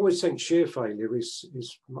 I always think shear failure is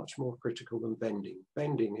much more critical than bending.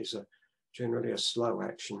 Bending is generally a slow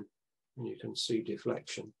action, and you can see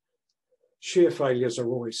deflection. Shear failures are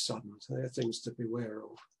always sudden, so they're things to beware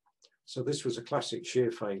of. So this was a classic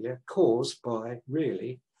shear failure caused by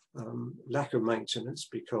really lack of maintenance,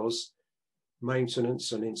 because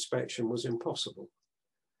maintenance and inspection was impossible.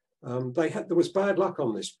 There was bad luck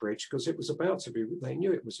on this bridge because it was about to be, they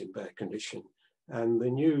knew it was in bad condition, and the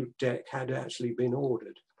new deck had actually been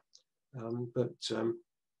ordered, but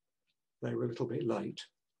they were a little bit late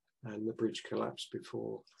and the bridge collapsed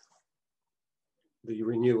before the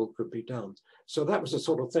renewal could be done. So that was the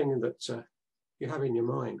sort of thing that you have in your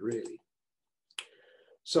mind, really.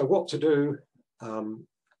 So what to do on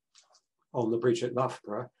the bridge at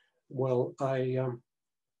Loughborough? Well, I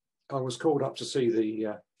was called up to see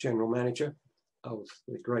the general manager of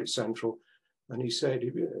the Great Central, and he said,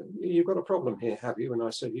 "You've got a problem here, have you?" And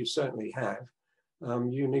I said, "You certainly have.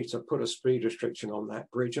 You need to put a speed restriction on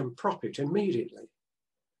that bridge and prop it immediately."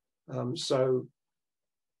 So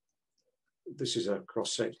this is a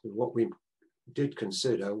cross-section of what we did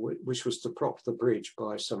consider, which was to prop the bridge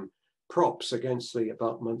by some props against the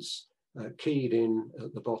abutments, keyed in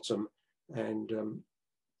at the bottom and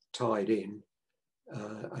tied in,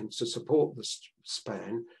 and to support the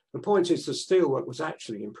span. The point is the steelwork was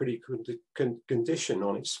actually in pretty good condition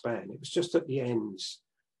on its span. It was just at the ends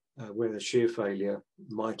where the shear failure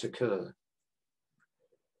might occur.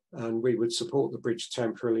 And we would support the bridge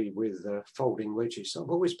temporarily with folding wedges. I've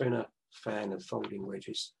always been a fan of folding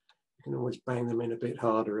wedges. You can always bang them in a bit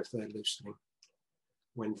harder if they're loosening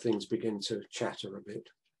when things begin to chatter a bit.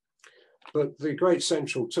 But the Great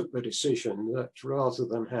Central took the decision that rather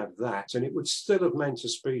than have that, and it would still have meant a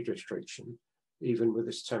speed restriction, even with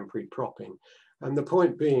this temporary propping. And the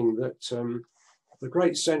point being that the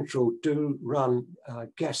Great Central do run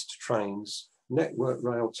guest trains, network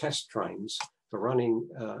rail test trains for running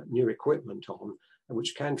new equipment on,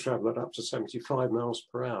 which can travel at up to 75 miles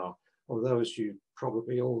per hour. Although, as you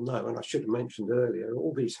probably all know, and I should have mentioned earlier,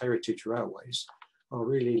 all these heritage railways are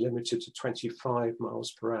really limited to 25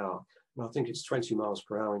 miles per hour. And I think it's 20 miles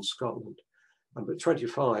per hour in Scotland. But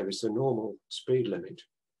 25 is the normal speed limit.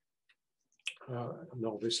 And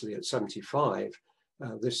obviously at 75,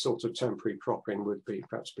 this sort of temporary propping would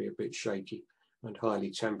perhaps be a bit shaky and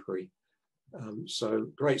highly temporary.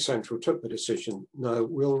 So Great Central took the decision, no,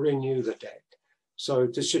 we'll renew the deck. So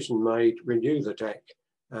decision made, renew the deck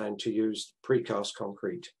and to use precast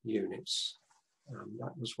concrete units.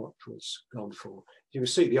 That was what was gone for. You can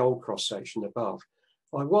see the old cross section above.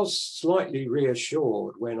 I was slightly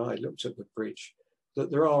reassured when I looked at the bridge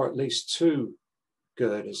that there are at least 2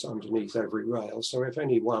 girders underneath every rail. So if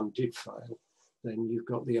any one did fail, then you've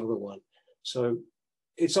got the other one. So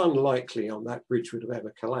it's unlikely on that bridge would have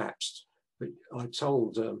ever collapsed. But I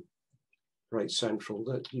told Great Central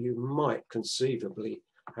that you might conceivably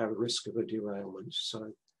have a risk of a derailment.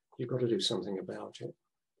 So you've got to do something about it.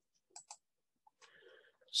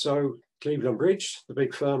 So Cleveland Bridge, the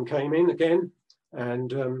big firm, came in again and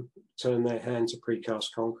turned their hand to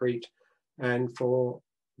precast concrete. And for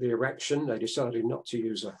the erection, they decided not to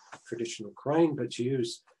use a traditional crane, but to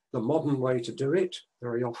use the modern way to do it,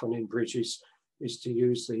 very often in bridges, is to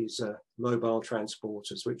use these mobile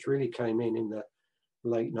transporters, which really came in the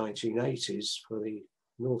late 1980s for the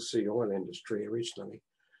North Sea oil industry originally.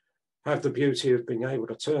 Have the beauty of being able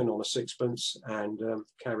to turn on a sixpence and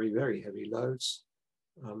carry very heavy loads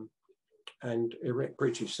and erect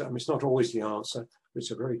bridges. I mean, it's not always the answer, but it's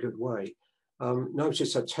a very good way.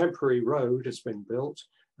 Notice a temporary road has been built.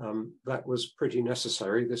 That was pretty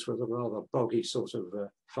necessary. This was a rather boggy sort of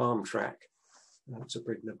farm track to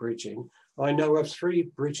bring the bridge in. I know of 3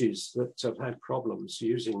 bridges that have had problems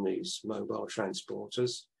using these mobile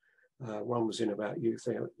transporters. One was in about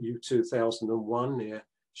U2001 near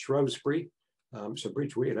Shrewsbury. It's a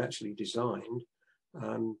bridge we had actually designed.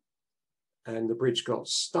 And the bridge got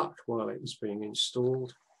stuck while it was being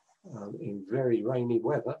installed in very rainy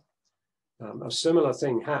weather. A similar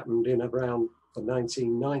thing happened in around the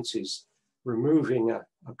 1990s, removing a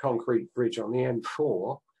concrete bridge on the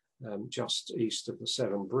M4 just east of the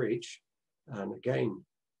Severn Bridge. And again,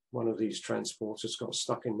 one of these transporters got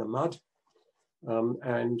stuck in the mud.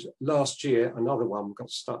 And last year, another one got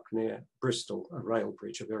stuck near Bristol, a rail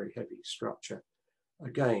bridge, a very heavy structure.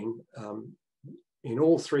 again, in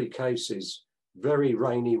all three cases, very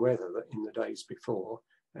rainy weather in the days before,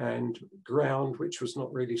 and ground which was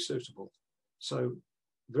not really suitable. So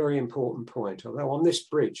very important point. Although on this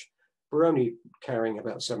bridge, we're only carrying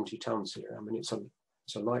about 70 tons here. I mean, it's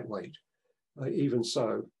a lightweight. Even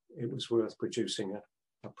so, it was worth producing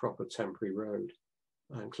a proper temporary road.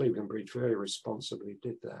 And Cleveland Bridge very responsibly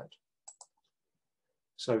did that.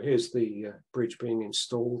 So here's the bridge being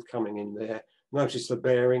installed, coming in there. Notice the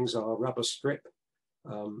bearings are rubber strip,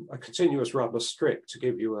 a continuous rubber strip to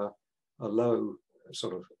give you a low,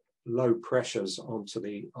 sort of low pressures onto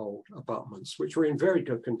the old abutments, which were in very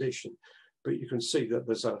good condition. But you can see that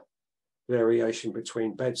there's a variation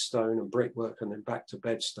between bedstone and brickwork and then back to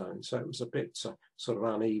bedstone. So it was a bit sort of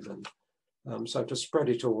uneven. So to spread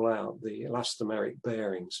it all out, the elastomeric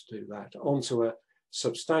bearings do that onto a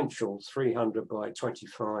substantial 300 by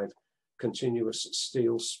 25 continuous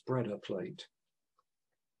steel spreader plate.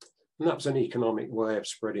 And that was an economic way of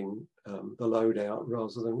spreading the load out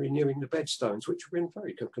rather than renewing the bedstones, which were in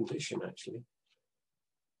very good condition actually.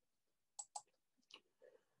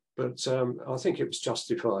 But I think it was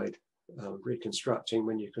justified reconstructing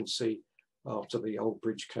when you can see after the old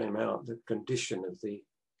bridge came out the condition of the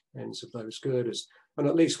ends of those girders. And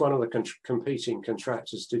at least one of the competing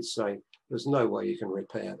contractors did say, there's no way you can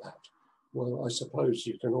repair that. Well, I suppose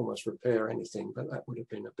you can almost repair anything, but that would have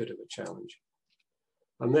been a bit of a challenge.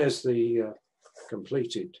 And there's the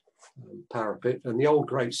completed parapet, and the old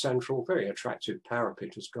Great Central, very attractive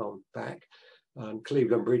parapet, has gone back. And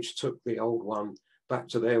Cleveland Bridge took the old one back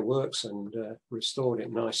to their works and restored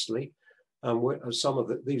it nicely. Some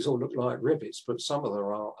of these all look like rivets, but some of them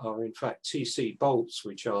are in fact TC bolts,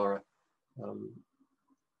 which are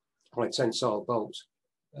high tensile bolt,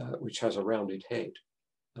 which has a rounded head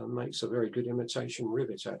and makes a very good imitation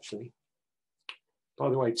rivet actually. By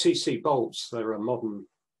the way, TC bolts, they're a modern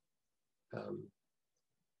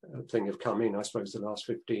thing, have come in, I suppose, the last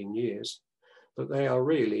 15 years, but they are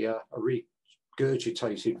really a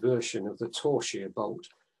regurgitated version of the torsier bolt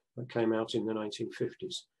that came out in the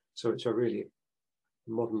 1950s. So it's a really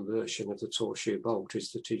modern version of the torsier bolt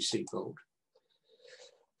is the TC bolt.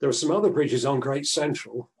 There are some other bridges on Great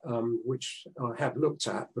Central, which I have looked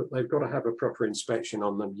at, but they've got to have a proper inspection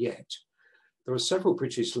on them yet. There are several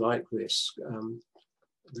bridges like this.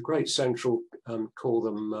 The Great Central call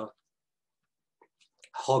them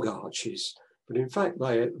hog arches, but in fact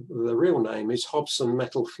the real name is Hobson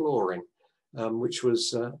metal flooring, which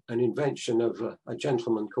was an invention of a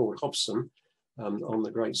gentleman called Hobson on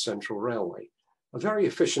the Great Central Railway. A very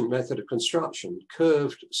efficient method of construction,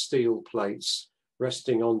 curved steel plates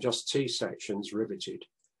resting on just T-sections riveted.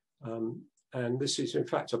 And this is in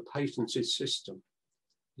fact a patented system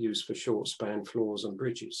used for short span floors and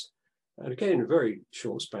bridges. And again, very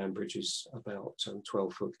short span bridges, about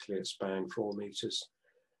 12-foot clear span, 4 meters.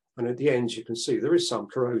 And at the ends, you can see there is some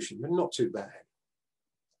corrosion, but not too bad.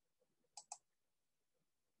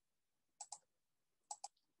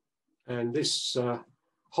 And this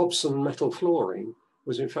Hobson metal flooring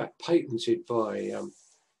was in fact patented by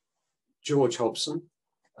George Hobson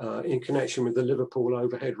in connection with the Liverpool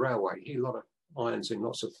Overhead Railway. He had a lot of irons in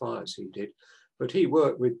lots of fires he did. But he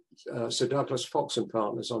worked with Sir Douglas Fox and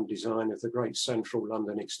Partners on design of the Great Central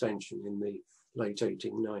London extension in the late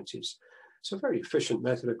 1890s. It's a very efficient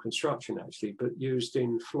method of construction actually, but used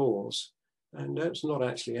in floors. And that's not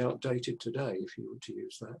actually outdated today if you were to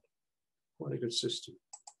use that. Quite a good system.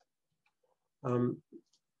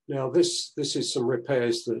 Now this is some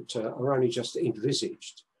repairs that are only just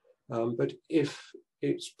envisaged, but if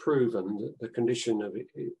it's proven that the condition of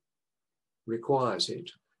it requires it,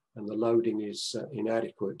 and the loading is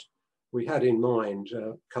inadequate, we had in mind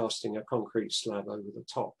casting a concrete slab over the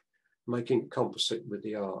top, making it composite with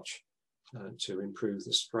the arch to improve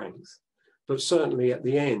the strength. But certainly at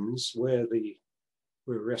the ends where we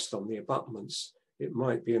rest on the abutments, it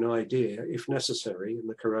might be an idea, if necessary, and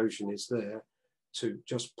the corrosion is there, to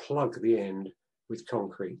just plug the end with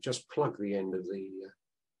concrete, just plug the end of the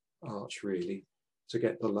arch really to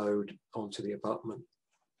get the load onto the abutment.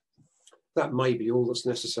 That may be all that's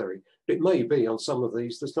necessary. It may be on some of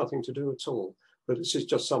these, there's nothing to do at all, but this is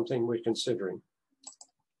just something we're considering.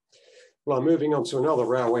 Well, I'm moving on to another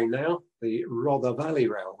railway now, the Rother Valley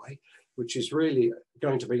Railway, which is really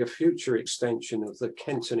going to be a future extension of the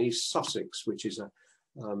Kent and East Sussex, which is a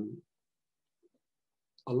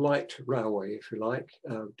light railway, if you like,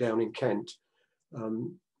 down in Kent.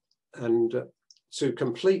 To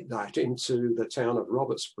complete that into the town of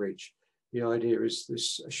Robertsbridge, the idea is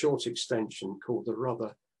this short extension called the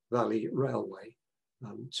Rother Valley Railway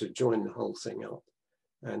to join the whole thing up.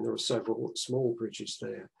 And there are several small bridges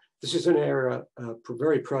there. this is an area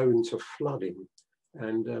very prone to flooding,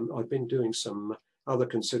 and I've been doing some other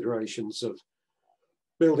considerations of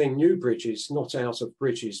building new bridges, not out of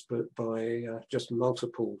bridges, but by just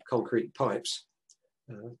multiple concrete pipes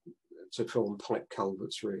to form pipe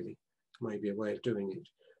culverts, really, maybe a way of doing it.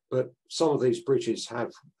 But some of these bridges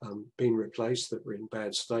have been replaced that were in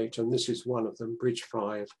bad state, and this is one of them, Bridge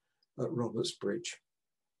 5 at Roberts Bridge.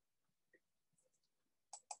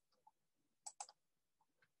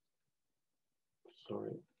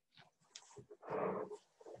 Sorry.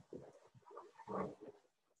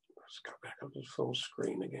 Let's go back up to full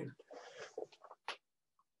screen again.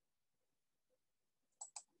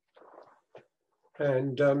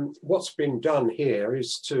 And what's been done here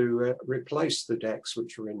is to replace the decks,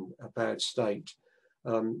 which are in a bad state,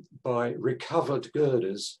 by recovered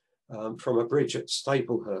girders from a bridge at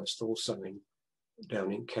Staplehurst, also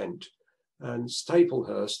down in Kent. And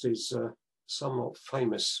Staplehurst is a somewhat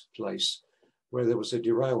famous place where there was a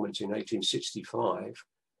derailment in 1865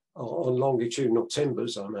 on longitudinal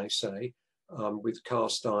timbers, I may say, with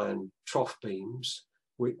cast iron trough beams,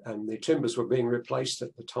 and the timbers were being replaced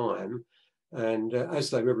at the time. And as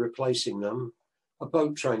they were replacing them, a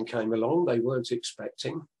boat train came along they weren't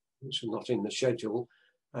expecting, which was not in the schedule,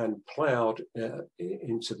 and ploughed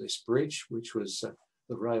into this bridge, which was,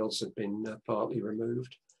 the rails had been partly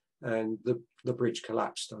removed, and the bridge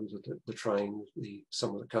collapsed under the train.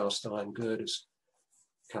 Some of the cast iron girders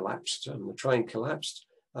collapsed and the train collapsed,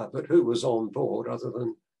 but who was on board other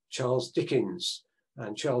than Charles Dickens?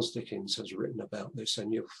 And Charles Dickens has written about this,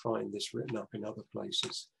 and you'll find this written up in other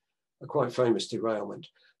places. A quite famous derailment.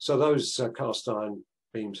 So those cast iron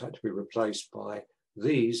beams had to be replaced by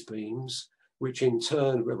these beams, which in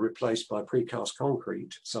turn were replaced by precast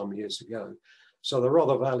concrete some years ago. So the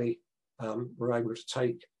Rother Valley were able to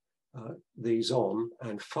take these on,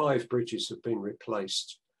 and 5 bridges have been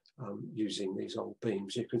replaced using these old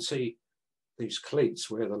beams. You can see these cleats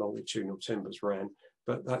where the longitudinal timbers ran,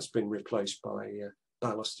 but that's been replaced by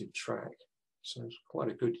ballasted track. So it's quite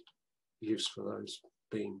a good use for those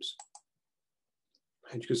beams.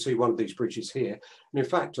 And you can see one of these bridges here. And in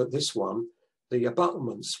fact, at this one, the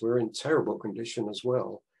abutments were in terrible condition as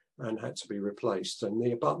well and had to be replaced. And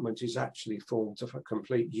the abutment is actually formed of a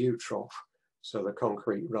complete U-trough. So the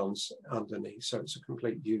concrete runs underneath. So it's a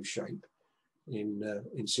complete U shape in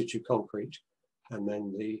situ concrete. And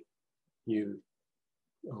then the new,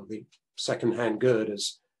 or the second-hand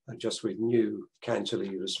girders are just with new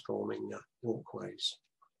cantilevers forming walkways.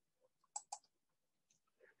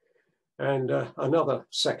 And another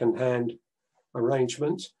second-hand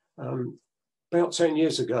arrangement. About 10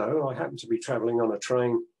 years ago, I happened to be travelling on a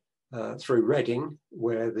train through Reading,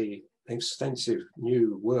 where the extensive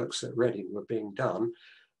new works at Reading were being done.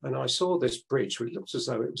 And I saw this bridge, which looked as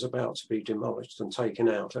though it was about to be demolished and taken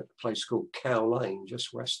out at a place called Cow Lane,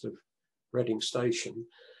 just west of Reading Station.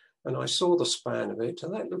 And I saw the span of it,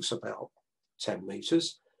 and that looks about 10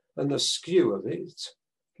 metres, and the skew of it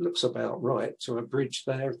looks about right to a bridge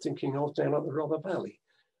there, thinking of down at the Rother Valley.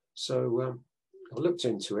 So I looked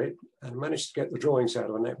into it and managed to get the drawings out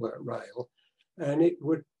of a network rail, and it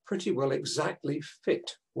would pretty well exactly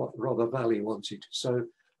fit what Rother Valley wanted. So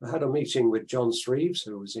I had a meeting with John Shreves,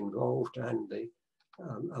 who was involved, and the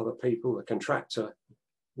other people, the contractor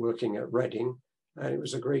working at Reading, and it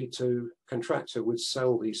was agreed to contractor would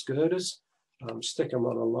sell these girders, stick them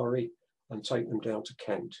on a lorry and take them down to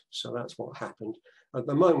Kent. So that's what happened. At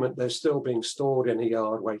the moment, they're still being stored in a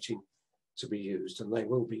yard waiting to be used, and they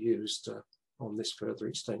will be used on this further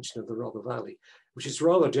extension of the Rother Valley, which is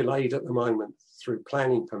rather delayed at the moment through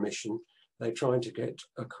planning permission. They're trying to get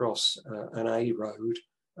across an A road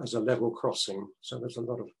as a level crossing. So there's a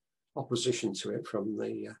lot of opposition to it from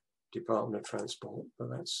the Department of Transport, but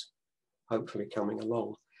that's hopefully coming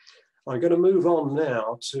along. I'm going to move on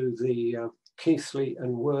now to the Keighley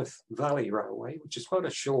and Worth Valley Railway, which is quite a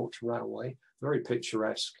short railway, very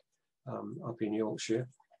picturesque up in Yorkshire,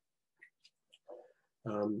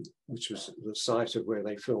 which was the site of where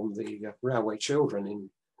they filmed the Railway Children in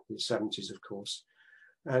the 70s, of course.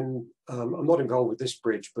 And I'm not involved with this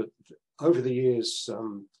bridge, but over the years,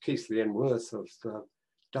 Keighley and Worth have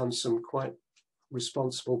done some quite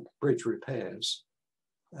responsible bridge repairs.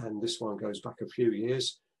 And this one goes back a few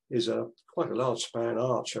years, is quite a large span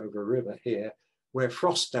arch over a river here, where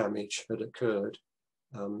frost damage had occurred.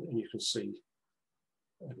 And you can see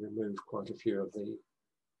I removed quite a few of the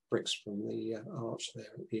bricks from the arch there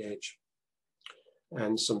at the edge,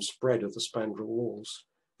 and some spread of the spandrel walls.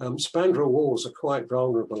 Spandrel walls are quite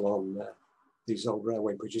vulnerable on these old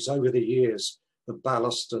railway bridges. Over the years, the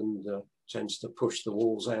ballast and tends to push the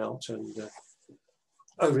walls out, and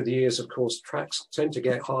over the years, of course, tracks tend to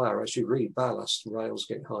get higher as you reballast. Rails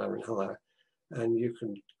get higher and higher, and you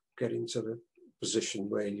can get into the position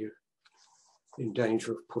where you're in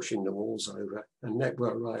danger of pushing the walls over. And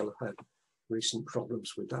Network Rail have had recent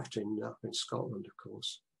problems with that in Scotland, of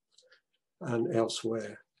course, and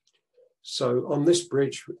elsewhere. So on this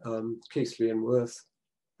bridge, Keighley and Worth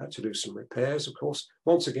had to do some repairs, of course.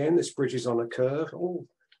 Once again, this bridge is on a curve. All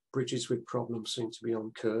bridges with problems seem to be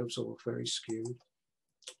on curves or very skewed.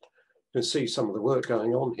 You can see some of the work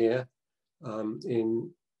going on here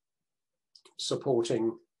in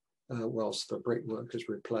supporting whilst the brickwork is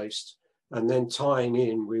replaced, and then tying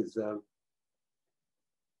in with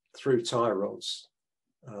through tie rods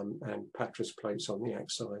and patras plates on the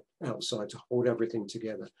outside to hold everything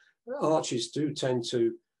together. Arches do tend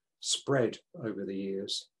to spread over the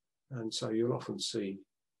years, and so you'll often see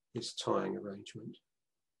this tying arrangement.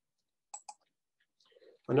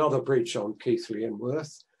 Another bridge on Keighley and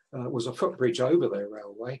Worth was a footbridge over their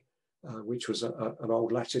railway, which was an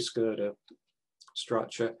old lattice girder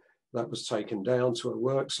structure that was taken down to a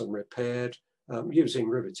works and repaired using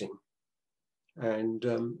riveting. And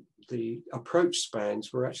the approach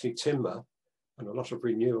spans were actually timber, and a lot of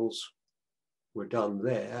renewals were done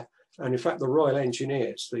there. And in fact, the Royal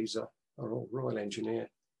Engineers, these are all Royal Engineer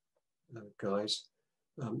guys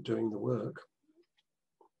doing the work.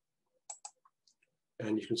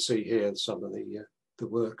 And you can see here some of the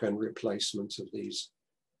work and replacement of these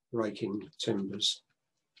raking timbers.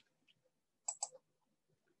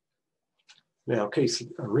 Now, Keith,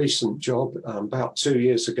 a recent job, about 2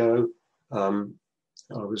 years ago, I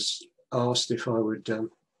was asked if I would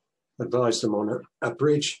advise them on a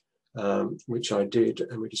bridge, which I did,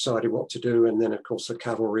 and we decided what to do. And then, of course, the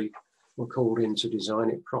cavalry were called in to design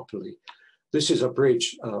it properly. This is a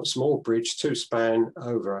bridge, a small bridge, two-span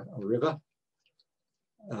over a river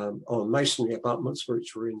on masonry abutments,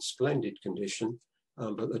 which were in splendid condition,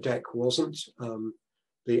 but the deck wasn't.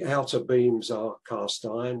 The outer beams are cast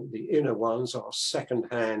iron. The inner ones are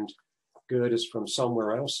second-hand girders from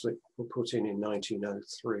somewhere else that were put in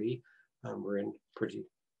 1903 and were in pretty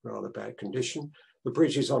rather bad condition. The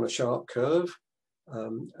bridge is on a sharp curve.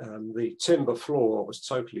 The timber floor was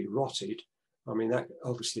totally rotted. I mean, that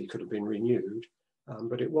obviously could have been renewed,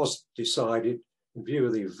 but it was decided in view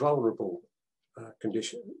of the vulnerable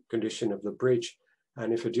condition of the bridge,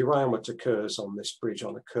 and if a derailment occurs on this bridge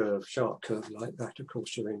on a curve, sharp curve like that, of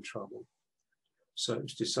course you're in trouble. So it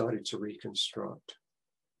was decided to reconstruct.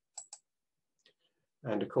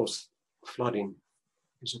 And of course, flooding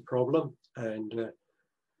is a problem, and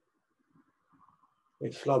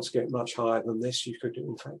if floods get much higher than this, you could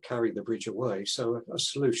in fact carry the bridge away. So a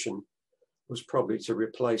solution was probably to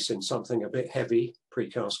replace in something a bit heavy,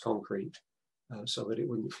 precast concrete, so that it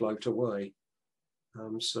wouldn't float away.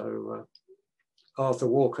 Arthur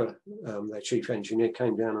Walker, their chief engineer,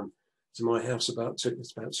 came down to my house about 2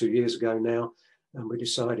 years ago now, and we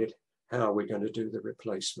decided how we're going to do the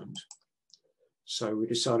replacement. So we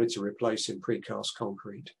decided to replace in precast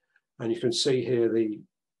concrete. And you can see here the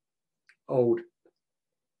old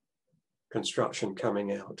construction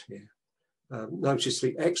coming out here. Notice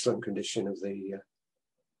the excellent condition of the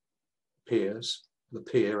piers, the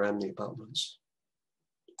pier and the abutments.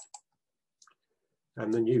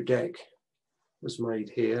 And the new deck was made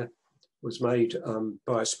here, was made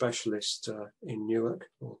by a specialist in Newark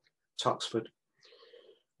or Tuxford,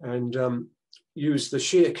 and used the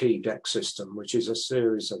shear key deck system, which is a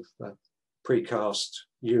series of precast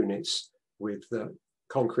units with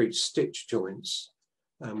concrete stitch joints,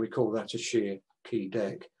 and we call that a shear key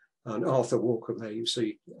deck. And Arthur Walker there, you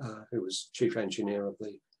see, who was chief engineer of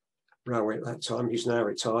the railway at that time, he's now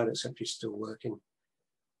retired, except he's still working.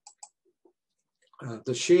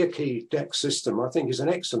 The shear key deck system, I think, is an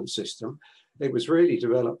excellent system. It was really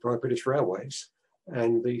developed by British Railways,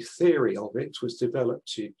 and the theory of it was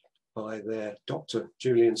developed by their Dr.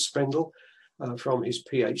 Julian Spendle from his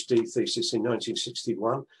PhD thesis in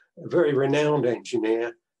 1961, a very renowned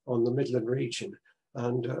engineer on the Midland region.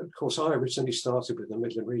 And of course, I originally started with the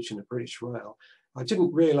Midland region of British Rail. I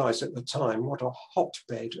didn't realise at the time what a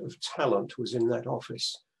hotbed of talent was in that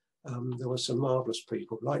office. There were some marvellous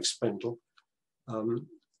people like Spendle,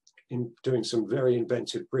 in doing some very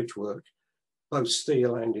inventive bridge work, both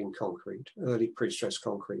steel and in concrete, early pre-stressed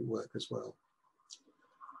concrete work as well.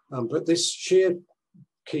 But this shear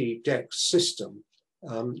key deck system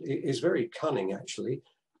is very cunning, actually.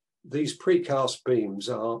 These precast beams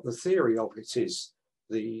are, the theory of it is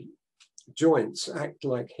the joints act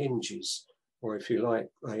like hinges, or if you like,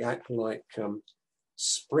 they act like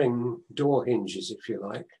spring door hinges, if you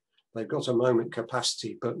like. They've got a moment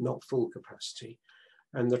capacity, but not full capacity.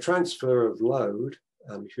 And the transfer of load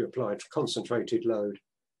if you apply a concentrated load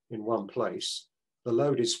in one place, the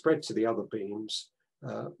load is spread to the other beams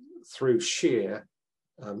through shear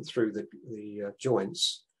through the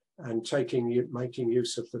joints, and making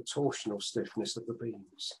use of the torsional stiffness of the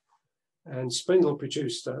beams. And Spindle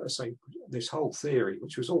produced, say, this whole theory,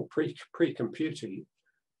 which was all pre-computer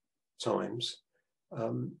times,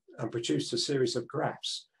 and produced a series of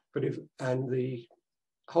graphs. And the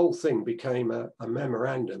whole thing became a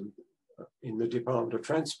memorandum in the Department of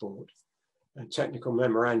Transport, a technical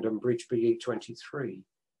memorandum, Bridge BE23,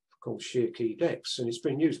 called shear key decks, and it's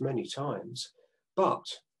been used many times, but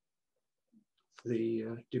the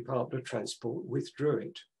Department of Transport withdrew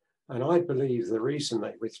it. And I believe the reason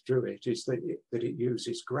they withdrew it is that it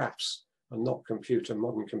uses graphs and not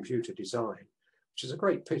modern computer design, which is a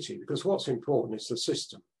great pity, because what's important is the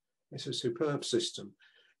system. It's a superb system.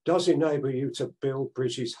 Does enable you to build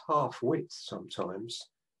bridges half width sometimes,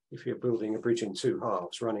 if you're building a bridge in two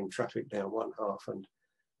halves, running traffic down one half and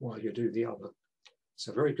while you do the other. It's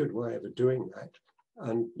a very good way of doing that.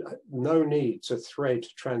 And no need to thread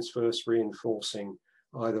transverse reinforcing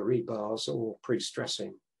either rebars or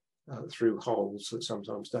pre-stressing through holes that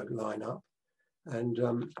sometimes don't line up. And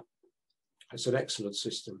it's an excellent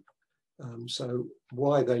system. So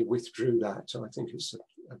why they withdrew that, I think it's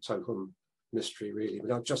a total mystery really,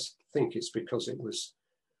 but I just think it's because it was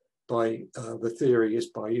the theory is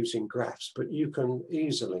by using graphs, but you can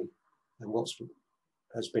easily, and what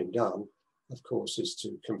has been done, of course, is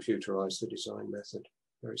to computerize the design method.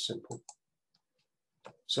 Very simple.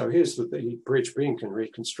 So here's the bridge being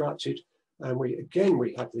reconstructed. And we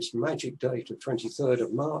have this magic date of 23rd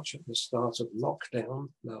of March at the start of lockdown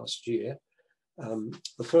last year.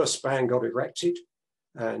 The first span got erected,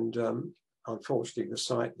 and unfortunately the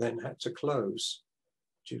site then had to close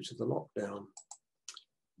due to the lockdown.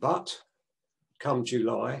 But come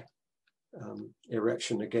July,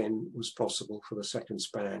 erection again was possible for the second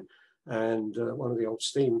span. And one of the old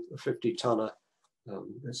steam 50-tonner,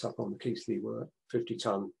 that's up on the Keighley Worth,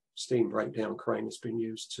 50-ton steam breakdown crane has been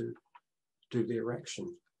used to do the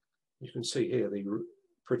erection. You can see here the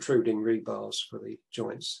protruding rebars for the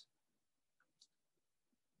joints.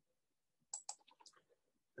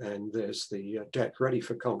 And there's the deck ready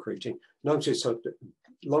for concreting. Notice that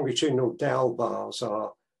longitudinal dowel bars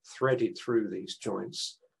are threaded through these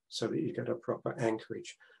joints so that you get a proper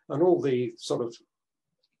anchorage. And all the sort of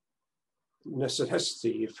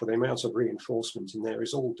necessity for the amount of reinforcement in there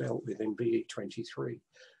is all dealt with in BE23.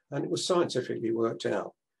 And it was scientifically worked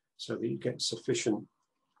out so that you get sufficient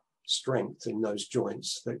strength in those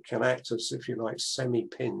joints that can act as, if you like,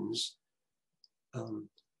 semi-pins,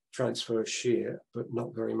 transfer shear, but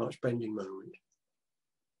not very much bending moment.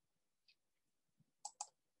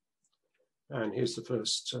 And here's the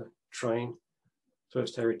first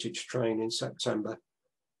first heritage train in September.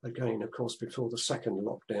 Again, of course, before the second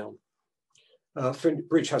lockdown.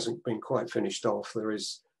 Bridge hasn't been quite finished off. There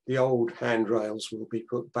is the old handrails will be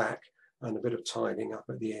put back and a bit of tidying up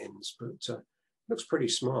at the ends, but looks pretty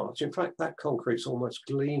smart. In fact, that concrete's almost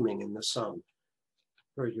gleaming in the sun.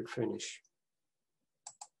 Very good finish.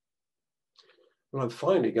 Well, I'm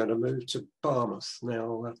finally going to move to Barmouth.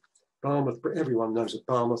 Now, Barmouth, everyone knows of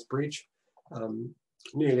Barmouth Bridge,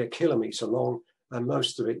 nearly 1 kilometre long, and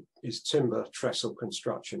most of it is timber trestle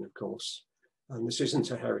construction, of course. And this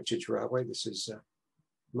isn't a heritage railway, this is a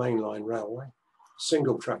mainline railway.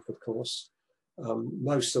 Single track, of course.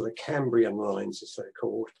 Most of the Cambrian lines, as they're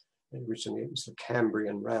called, originally it was the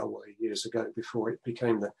Cambrian Railway years ago before it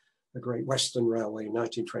became the Great Western Railway in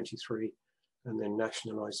 1923 and then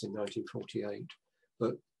nationalised in 1948.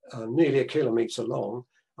 But nearly 1 kilometre long,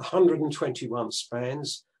 121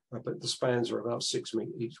 spans, but the spans are about 6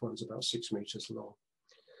 metres, each one's about 6 metres long.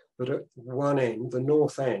 But at one end, the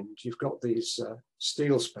north end, you've got these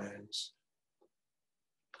steel spans.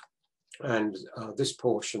 And this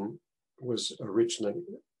portion was originally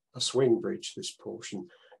a swing bridge, this portion.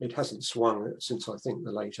 It hasn't swung since, I think,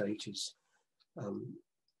 the late 80s.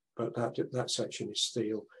 But that section is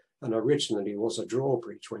steel, and originally was a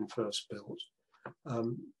drawbridge when first built.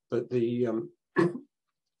 But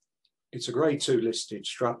it's a Grade 2 listed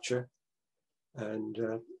structure, and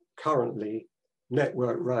currently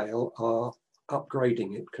Network Rail are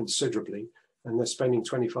upgrading it considerably, and they're spending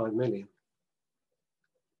 25 million.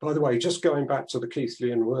 By the way, just going back to the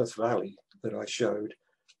Keighley Worth Valley that I showed,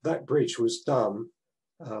 that bridge was done,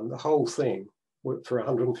 the whole thing, for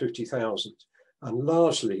 150,000. And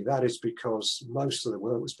largely that is because most of the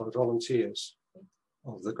work was by volunteers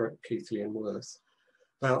of the Keighley Worth.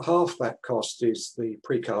 About half that cost is the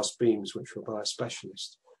precast beams, which were by a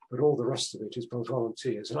specialist, but all the rest of it is by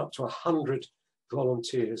volunteers, and up to 100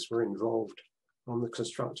 volunteers were involved on the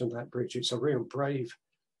construction of that bridge. It's a real brave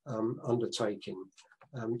undertaking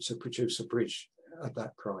to produce a bridge at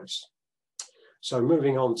that price. So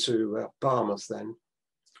moving on to Barmouth then.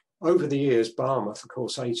 Over the years, Barmouth, of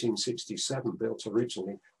course, 1867 built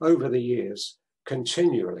originally, over the years,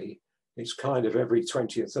 continually, it's kind of every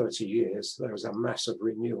 20 or 30 years, there was a massive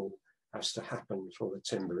renewal has to happen for the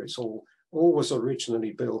timber. It's all was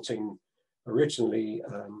originally built in,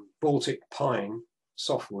 Baltic pine,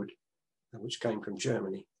 softwood, which came from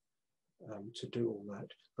Germany to do all that.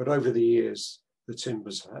 But over the years, the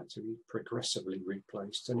timbers had to be progressively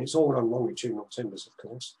replaced. And it's all on longitudinal timbers, of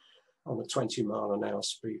course, on a 20-mile-an-hour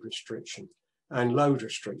speed restriction and load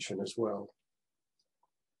restriction as well.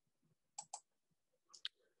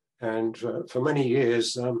 And for many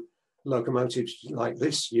years, locomotives like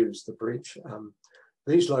this used the bridge.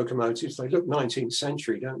 These locomotives, they look 19th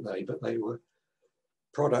century, don't they? But they were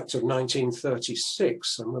product of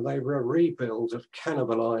 1936, and they were a rebuild of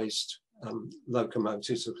cannibalized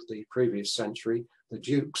locomotives of the previous century, the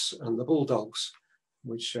Dukes and the Bulldogs,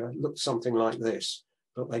 which looked something like this.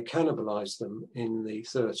 But they cannibalized them in the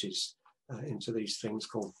 30s into these things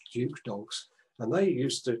called Duke dogs. And they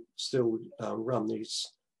used to still run these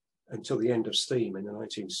until the end of steam in the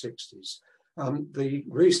 1960s. The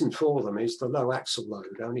reason for them is the low axle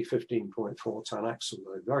load, only 15.4 ton axle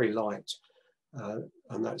load, very light.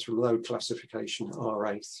 And that's load classification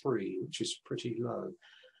RA3, which is pretty low.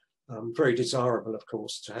 Very desirable, of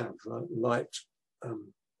course, to have light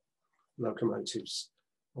locomotives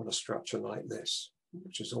on a structure like this,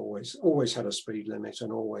 which has always had a speed limit,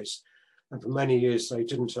 and for many years they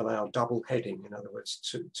didn't allow double heading, in other words,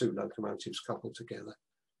 two locomotives coupled together.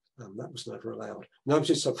 That was never allowed.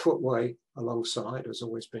 Notice a footway alongside has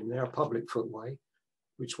always been there, a public footway,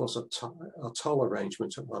 which was a toll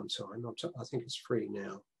arrangement at one time. I think it's free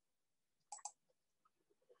now.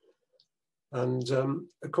 And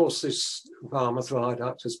of course, this Barmouth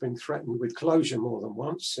Viaduct has been threatened with closure more than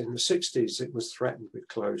once. In the 60s, it was threatened with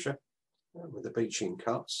closure with the beaching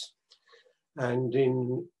cuts. And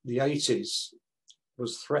in the 80s,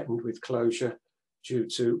 was threatened with closure due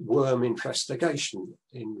to worm infestation,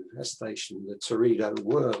 the teredo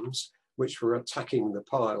worms, which were attacking the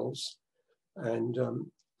piles. And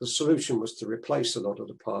the solution was to replace a lot of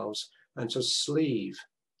the piles and to sleeve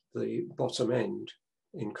the bottom end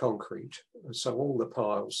in concrete. And so all the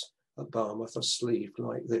piles at Barmouth are sleeved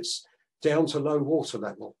like this, down to low water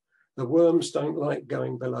level. The worms don't like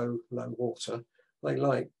going below low water. They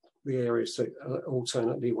like the areas that are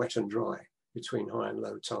alternately wet and dry between high and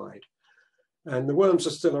low tide. And the worms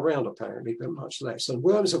are still around apparently, but much less. And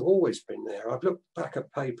worms have always been there. I've looked back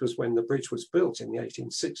at papers when the bridge was built in the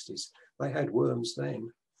 1860s. They had worms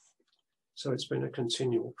then. So it's been a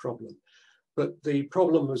continual problem. But the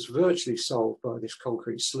problem was virtually solved by this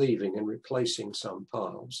concrete sleeving and replacing some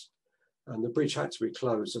piles. And the bridge had to be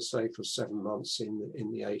closed, I say, for 7 months in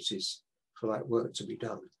the 80s for that work to be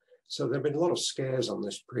done. So there have been a lot of scares on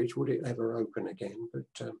this bridge. Would it ever open again?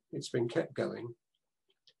 But it's been kept going.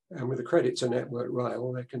 And with the credit to Network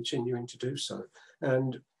Rail, they're continuing to do so.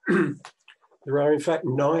 And there are, in fact,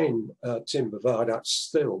 9 timber viaducts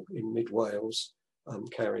still in mid-Wales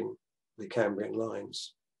carrying the Cambrian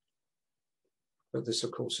lines. But this,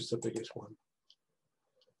 of course, is the biggest one.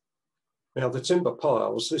 Now, the timber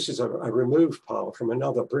piles, this is a removed pile from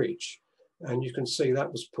another bridge. And you can see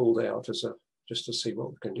that was pulled out as just to see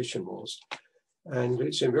what the condition was. And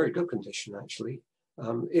it's in very good condition, actually.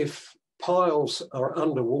 If piles are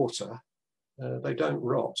underwater, they don't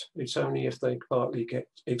rot. It's only if they partly get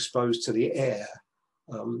exposed to the air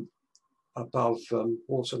above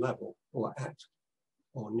water level or at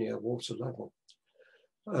or near water level.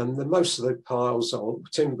 And most of the piles or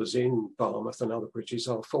timbers in Barmouth and other bridges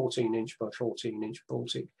are 14-inch by 14-inch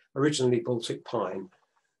Baltic, originally Baltic pine,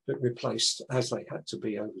 but replaced as they had to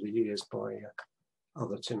be over the years by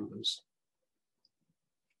other timbers.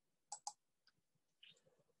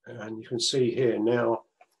 And you can see here now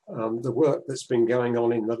the work that's been going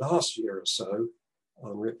on in the last year or so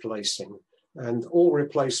on replacing. And all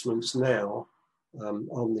replacements now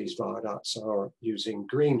on these viaducts are using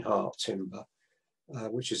greenheart timber,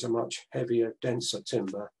 which is a much heavier, denser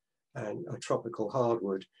timber and a tropical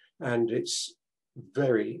hardwood. And it's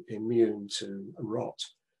very immune to rot.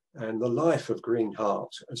 And the life of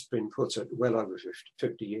greenheart has been put at well over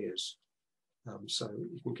 50 years. So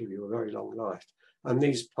it can give you a very long life. And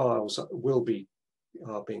these piles are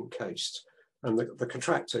being cased. And the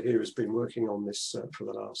contractor here has been working on this for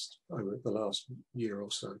over the last year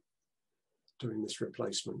or so, doing this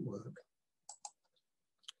replacement work.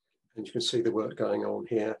 And you can see the work going on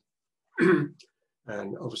here.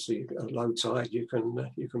 And obviously at low tide, you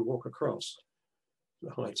can walk across.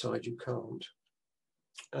 the high tide you can't.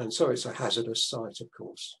 And so it's a hazardous site, of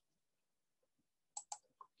course.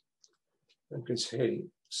 You can see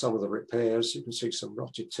some of the repairs. You can see some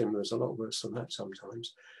rotted timber is a lot worse than that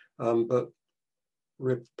sometimes. But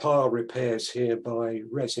pile repairs here by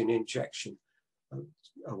resin injection,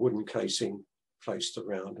 a wooden casing placed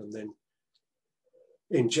around and then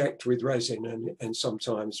inject with resin and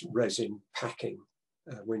sometimes resin packing.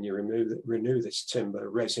 When you renew this timber,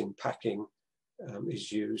 resin packing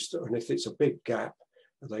is used, and if it's a big gap,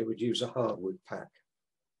 they would use a hardwood pack.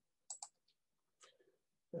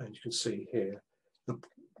 And you can see here,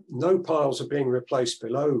 no piles are being replaced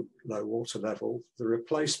below low water level. The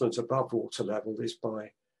replacement above water level is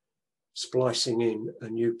by splicing in a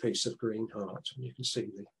new piece of green heart. And you can see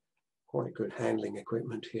the quite good handling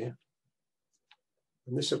equipment here.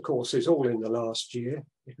 And this, of course, is all in the last year.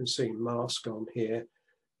 You can see mask on here,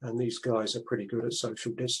 and these guys are pretty good at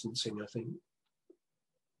social distancing, I think.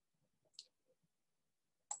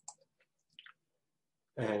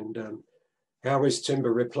 And how is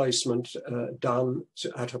timber replacement done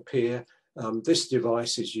at a pier? This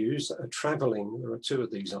device is used, travelling. There are two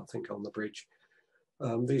of these, I think, on the bridge.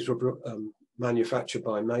 These were manufactured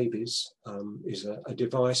by Maybes, is a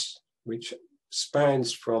device which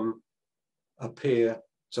spans from a pier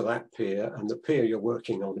to that pier, and the pier you're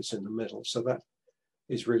working on is in the middle. So that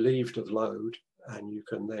is relieved of load, and you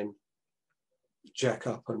can then jack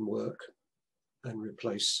up and work and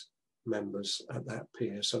replace members at that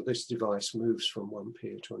pier. So this device moves from one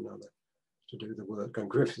pier to another to do the work, and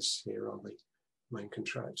Griffiths here are the main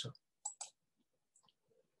contractor.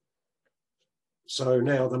 So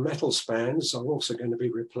now the metal spans are also going to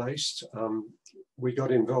be replaced. We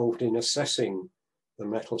got involved in assessing the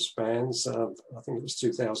metal spans, I think it was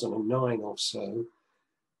 2009 or so,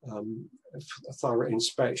 a thorough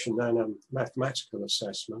inspection and a mathematical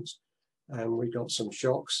assessment, and we got some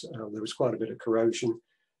shocks. There was quite a bit of corrosion,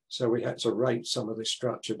 so we had to rate some of this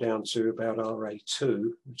structure down to about RA2,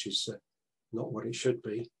 which is not what it should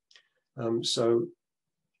be. So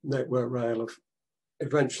Network Rail have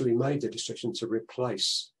eventually made the decision to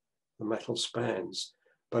replace the metal spans,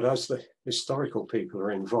 but as the historical people are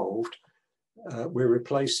involved,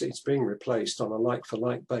 it's being replaced on a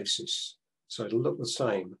like-for-like basis, so it'll look the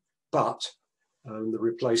same, but the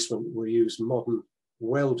replacement will use modern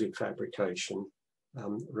welded fabrication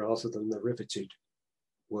rather than the riveted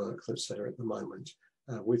work that's there at the moment,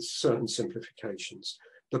 with certain simplifications.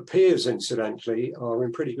 The piers, incidentally, are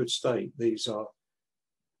in pretty good state. These are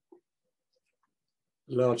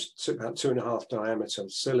large, about 2.5 diameter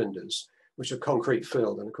cylinders, which are concrete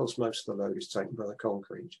filled, and of course most of the load is taken by the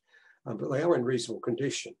concrete. But they are in reasonable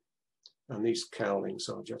condition, and these cowlings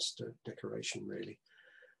are just decoration, really.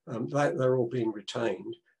 They're all being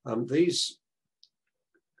retained. These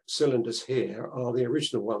cylinders here are the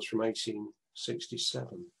original ones from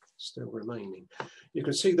 1867, still remaining. You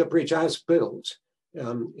can see the bridge as built.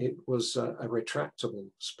 It was a retractable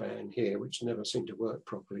span here, which never seemed to work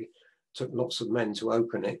properly. Took lots of men to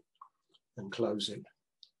open it and close it,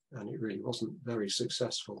 and it really wasn't very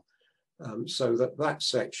successful. So that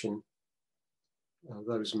section,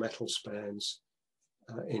 those metal spans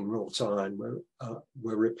in wrought iron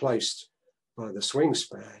were replaced by the swing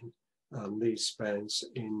span, these spans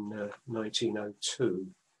in 1902,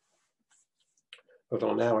 but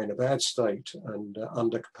are now in a bad state and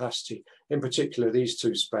under capacity. In particular, these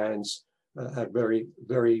two spans had very,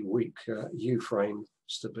 very weak U-frame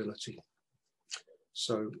stability.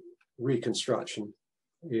 So reconstruction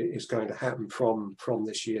is going to happen from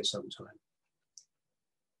this year sometime.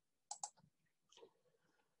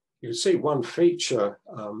 You can see one feature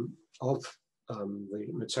of the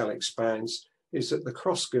metallic spans is that the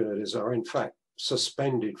cross girders are in fact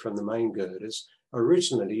suspended from the main girders,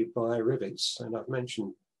 originally by rivets. And I've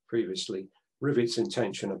mentioned previously, rivets in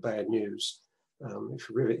tension are bad news. If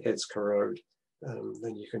rivet heads corrode,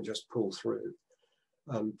 then you can just pull through.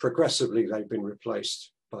 Progressively, they've been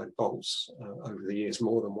replaced by bolts over the years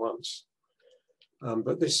more than once.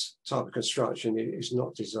 But this type of construction is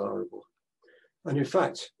not desirable. And in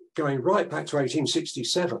fact, going right back to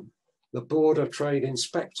 1867, the Board of Trade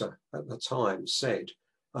Inspector at the time said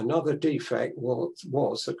another defect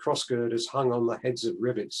was that cross girders hung on the heads of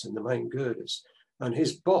rivets in the main girders. And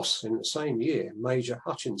his boss in the same year, Major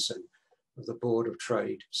Hutchinson of the Board of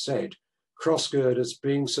Trade, said, cross girders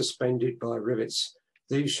being suspended by rivets,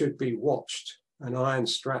 these should be watched and iron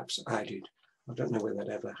straps added. I don't know whether that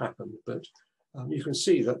ever happened, but you can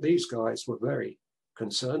see that these guys were very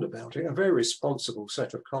concerned about it. A very responsible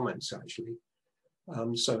set of comments, actually.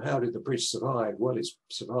 So how did the bridge survive? Well, it's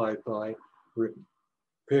survived by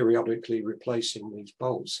periodically replacing these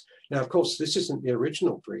bolts. Now, of course, this isn't the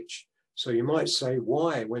original bridge. So you might say,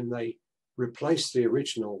 why, when they replaced the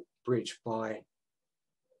original bridge by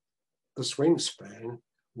the swing span,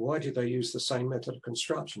 why did they use the same method of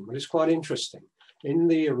construction? Well, it's quite interesting. In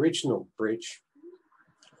the original bridge,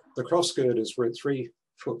 the cross girders were at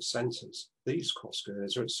 3-foot centres. These cross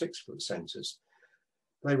girders are at 6-foot centres.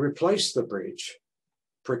 They replaced the bridge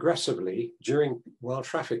progressively while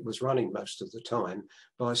traffic was running most of the time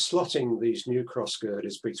by slotting these new cross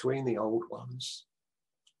girders between the old ones,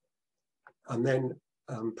 and then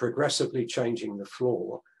progressively changing the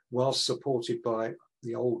floor whilst supported by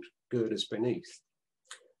the old girders beneath.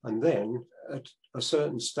 And then at a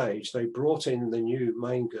certain stage, they brought in the new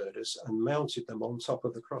main girders and mounted them on top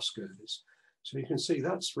of the cross girders. So you can see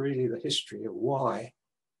that's really the history of why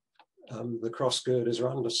the cross girders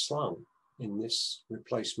are underslung in this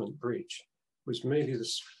replacement bridge. It was merely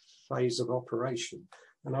this phase of operation.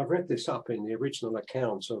 And I've read this up in the original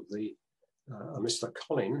account of the Mr.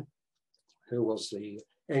 Collin, who was the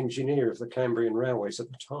engineer of the Cambrian Railways at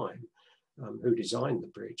the time, who designed the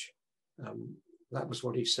bridge. That was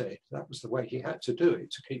what he said. That was the way he had to do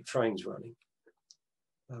it to keep trains running.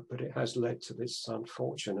 But it has led to this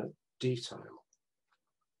unfortunate detail.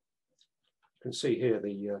 You can see here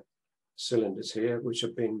the cylinders here, which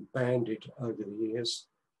have been banded over the years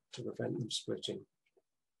to prevent them splitting.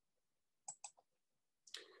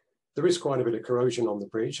 There is quite a bit of corrosion on the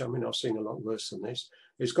bridge. I mean, I've seen a lot worse than this.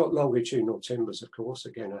 It's got longitudinal timbers, of course,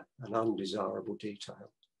 again, an undesirable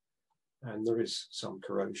detail. And there is some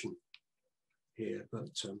corrosion here,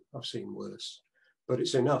 but I've seen worse. But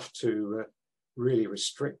it's enough to really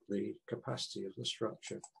restrict the capacity of the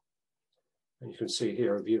structure. And you can see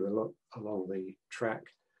here a view along the track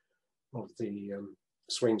of the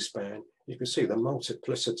swing span. You can see the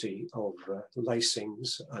multiplicity of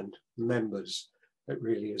lacings and members. It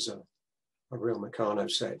really is a real Meccano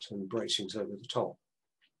set and bracings over the top.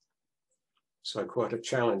 So quite a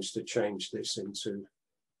challenge to change this into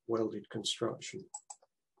welded construction.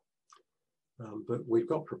 But we've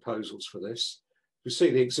got proposals for this. You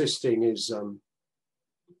see the existing is on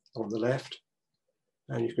the left,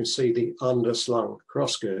 and you can see the underslung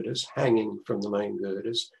cross girders hanging from the main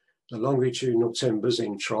girders, the longitudinal timbers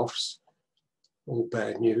in troughs, all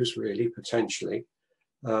bad news really, potentially.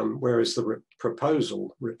 Whereas the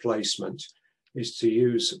proposal replacement is to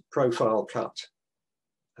use profile cut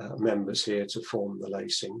members here to form the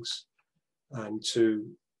lacings and to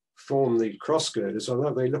form the cross girders,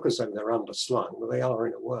 although they look as though they're underslung, well, they are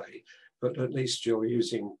in a way, but at least you're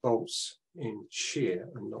using bolts in shear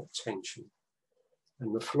and not tension.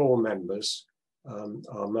 And the floor members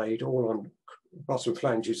are made all on, bottom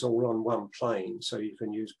flanges all on one plane, so you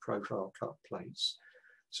can use profile cut plates.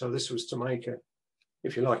 So this was to make a,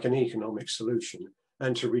 if you like, an economic solution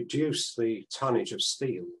and to reduce the tonnage of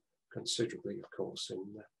steel considerably, of course,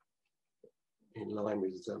 in line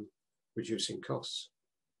with reducing costs.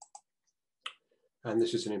 And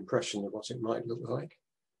this is an impression of what it might look like.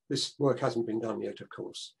 This work hasn't been done yet, of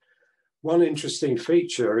course. One interesting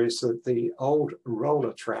feature is that the old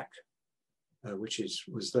roller track, which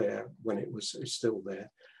was there when is still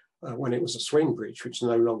there, when it was a swing bridge, which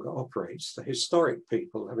no longer operates, the historic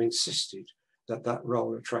people have insisted that that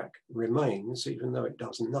roller track remains, even though it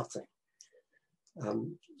does nothing.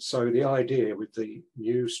 So the idea with the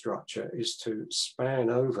new structure is to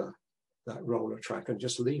span over that roller track and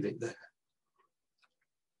just leave it there.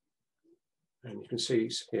 And you can see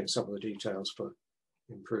here some of the details for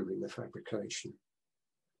improving the fabrication.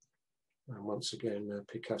 And once again,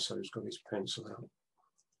 Picasso's got his pencil out.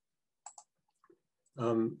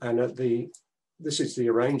 And this is the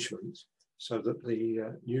arrangement so that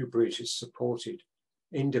the new bridge is supported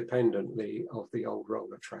independently of the old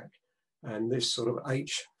roller track. And this sort of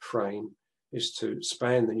H frame is to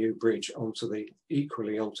span the new bridge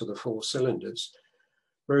equally onto the 4 cylinders.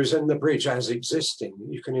 Whereas in the bridge as existing,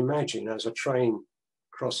 you can imagine as a train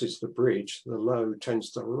crosses the bridge, the load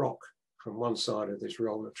tends to rock from one side of this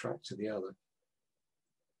roller track to the other.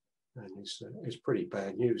 And it's pretty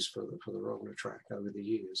bad news for the roller track over the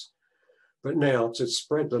years. But now to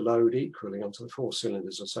spread the load equally onto the 4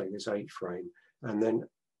 cylinders, I say this 8 frame, and then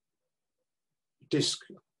disc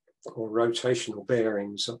or rotational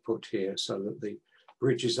bearings are put here so that the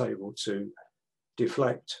bridge is able to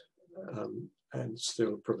deflect and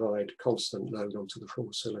still provide constant load onto the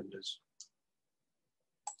 4 cylinders.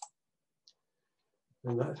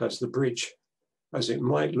 And that has the bridge as it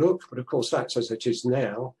might look, but of course that's as it is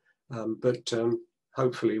now. But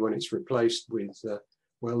hopefully when it's replaced with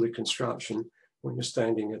welded construction, when you're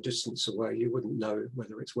standing a distance away, you wouldn't know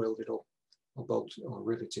whether it's welded or bolted or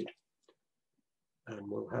riveted. and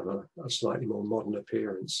will have a slightly more modern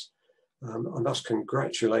appearance. I must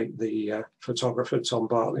congratulate the photographer, Tom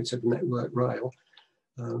Bartlett of Network Rail,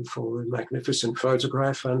 for the magnificent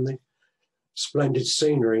photograph and the splendid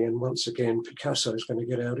scenery. And once again, Picasso is going to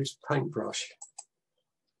get out his paintbrush.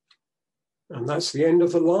 And that's the end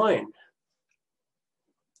of the line.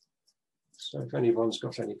 So if anyone's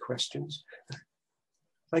got any questions,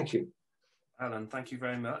 thank you. Alan, thank you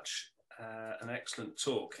very much. An excellent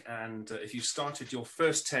talk. And if you started your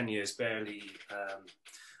first 10 years barely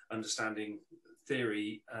understanding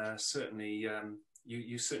theory, certainly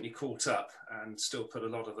you certainly caught up and still put a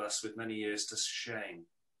lot of us with many years to shame.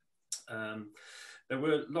 There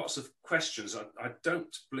were lots of questions. I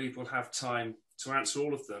don't believe we'll have time to answer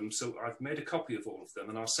all of them, so I've made a copy of all of them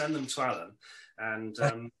and I'll send them to Alan,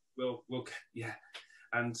 and we'll yeah,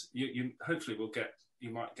 and you hopefully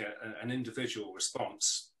you might get an individual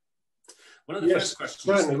response. One of the first questions,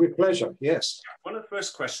 certainly, with pleasure, yes. One of the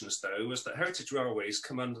first questions, though, was that heritage railways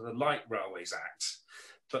come under the Light Railways Act,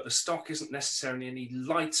 but the stock isn't necessarily any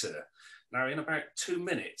lighter. Now, in about 2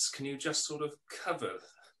 minutes, can you just sort of cover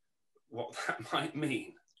what that might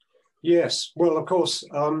mean? Yes, well, of course,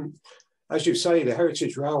 as you say, the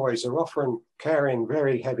heritage railways are often carrying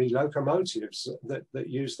very heavy locomotives that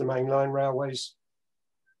use the mainline railways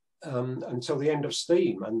until the end of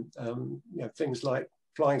steam, and you know, things like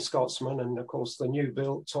Flying Scotsman and, of course, the new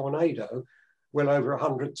built Tornado, well over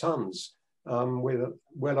 100 tons, with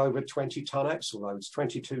well over 20-ton axle loads,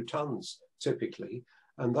 22 tons typically,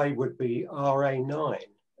 and they would be RA9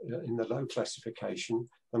 in the low classification,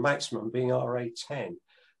 the maximum being RA10.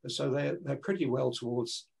 So they're pretty well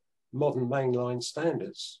towards modern mainline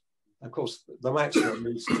standards. Of course, the maximum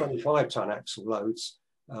is 25-ton axle loads,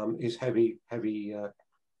 is heavy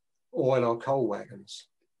oil or coal wagons,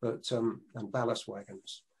 but and ballast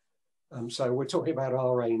wagons. So we're talking about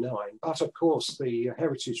RA9, but of course the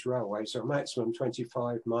heritage railways are maximum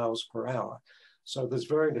 25 miles per hour. So there's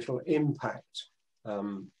very little impact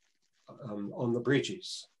on the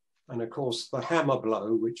bridges. And of course the hammer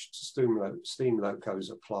blow, which steam locos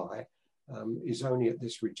apply, is only at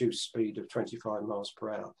this reduced speed of 25 miles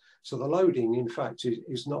per hour. So the loading, in fact,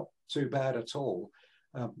 is not too bad at all.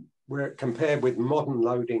 Where compared with modern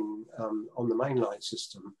loading on the mainline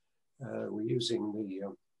system, we're using the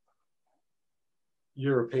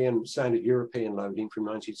standard European loading from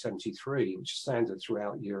 1973, which is standard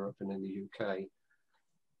throughout Europe and in the UK.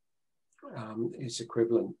 It's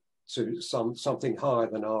equivalent to something higher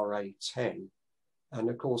than RA10. And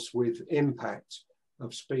of course, with impact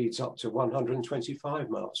of speeds up to 125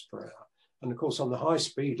 miles per hour. And of course, on the high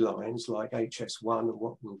speed lines like HS1 and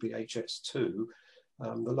what will be HS2,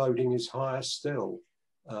 the loading is higher still.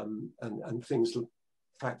 And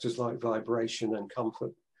factors like vibration and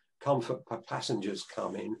comfort per passengers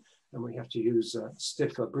come in, and we have to use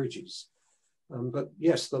stiffer bridges. But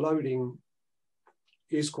yes, the loading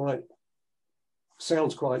is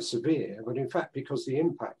sounds quite severe, but in fact, because the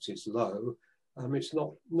impact is low, it's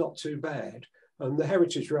not too bad. And the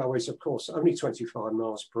heritage railways, of course, only 25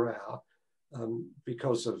 miles per hour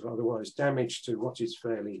because of otherwise damage to what is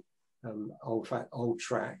fairly old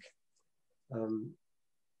track.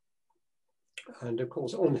 And of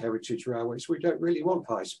course, on heritage railways, we don't really want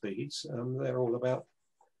high speeds. They're all about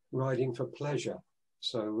riding for pleasure.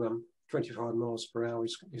 So 25 miles per hour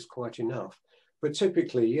is quite enough. But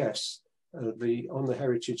typically, yes, on the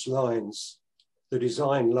heritage lines, the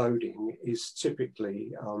design loading is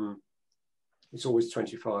typically, it's always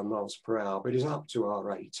 25 miles per hour, but it's up to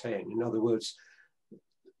RA10. In other words,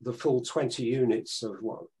 the full 20 units of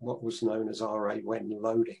what was known as RA1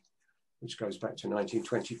 loading, which goes back to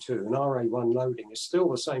 1922. And RA1 loading is still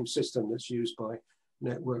the same system that's used by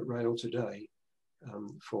Network Rail today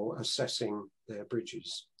for assessing their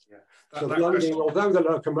bridges. Yeah. So the loading, although the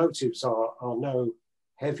locomotives are no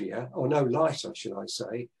heavier, or no lighter, should I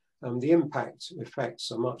say, the impact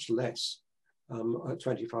effects are much less at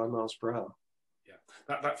 25 miles per hour.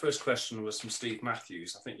 That first question was from Steve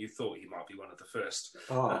Matthews. I think you thought he might be one of the first.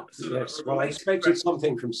 Yes. Well, I expected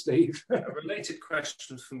something from Steve. A related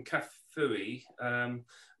question from Kafui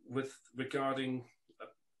regarding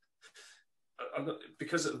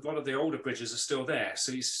because a lot of the older bridges are still there.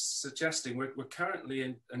 So he's suggesting we're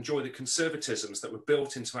currently enjoy the conservatisms that were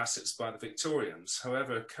built into assets by the Victorians.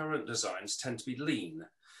 However, current designs tend to be lean.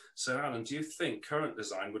 So Alan, do you think current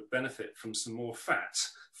design would benefit from some more fat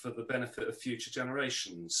for the benefit of future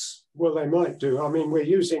generations? Well, they might do. I mean, we're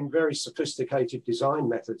using very sophisticated design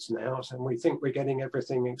methods now, and we think we're getting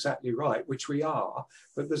everything exactly right, which we are,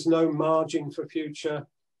 but there's no margin for future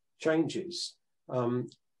changes.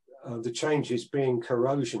 The changes being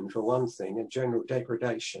corrosion for one thing and general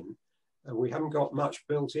degradation, And we haven't got much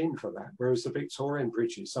built in for that, whereas the Victorian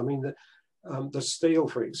bridges, I mean, the steel,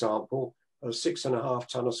 for example, 6.5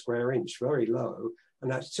 tonne a square inch, very low,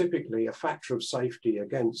 and that's typically a factor of safety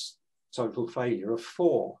against total failure of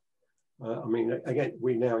 4. I mean, again,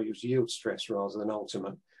 we now use yield stress rather than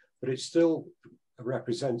ultimate, but it still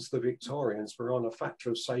represents the Victorians were on a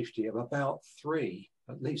factor of safety of about 3,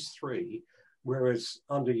 at least 3, whereas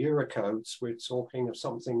under Eurocodes, we're talking of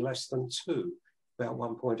something less than 2, about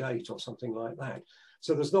 1.8 or something like that.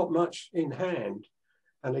 So there's not much in hand.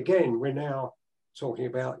 And again, we're now talking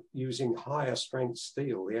about using higher strength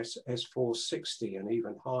steel, the S460 and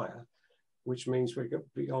even higher, which means we're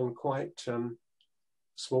beyond quite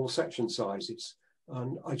small section sizes.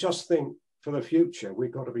 And I just think for the future,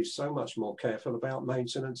 we've got to be so much more careful about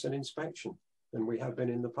maintenance and inspection than we have been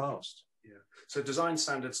in the past. Yeah. So design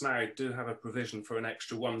standards now do have a provision for an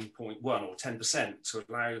extra 1.1 or 10% to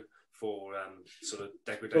allow for sort of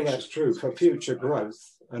degradation. Well, that's true for future growth.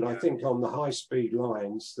 And I think on the high-speed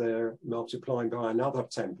lines, they're multiplying by another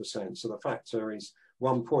 10%. So the factor is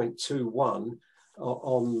 1.21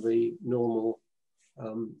 on the normal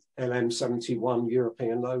LM71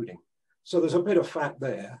 European loading. So there's a bit of fat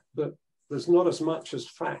there, but there's not as much as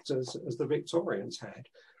fat as the Victorians had.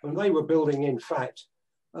 And they were building in fat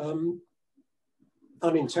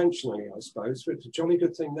unintentionally, I suppose, but it's a jolly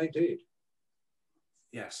good thing they did.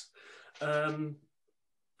 Yes.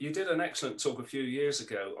 You did an excellent talk a few years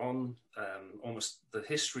ago on almost the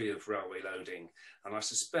history of railway loading. And I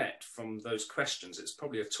suspect from those questions, it's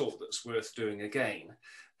probably a talk that's worth doing again.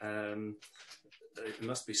 It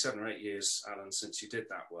must be 7 or 8 years, Alan, since you did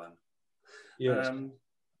that one. Yes.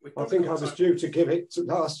 I think I was due to give it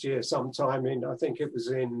last year sometime in, I think it was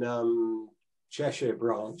in Cheshire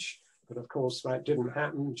branch, but of course that didn't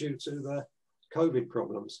happen due to the COVID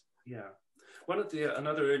problems. Yeah.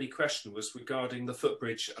 Another early question was regarding the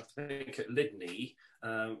footbridge, I think at Lydney,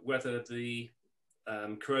 whether the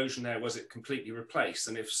corrosion there, was it completely replaced?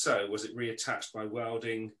 And if so, was it reattached by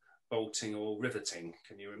welding, bolting or riveting?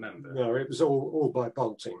 Can you remember? No, it was all by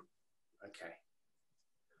bolting. Okay.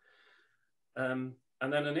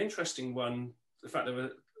 And then an interesting one, the fact that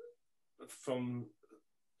were from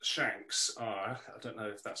Shanks I don't know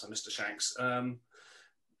if that's a Mr. Shanks,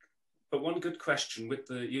 but one good question with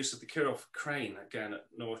the use of the Kirov crane again at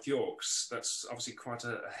North Yorks, that's obviously quite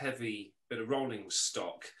a heavy bit of rolling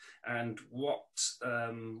stock. And what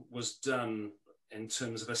was done in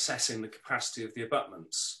terms of assessing the capacity of the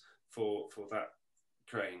abutments for that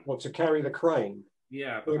crane? What, to carry the crane?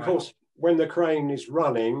 Yeah. Well, of course, when the crane is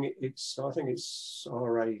running, I think it's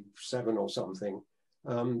RA7 or something.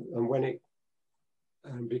 And when it,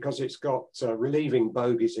 because it's got relieving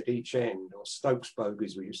bogies at each end, or Stokes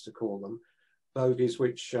bogies we used to call them, bogies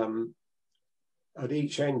which at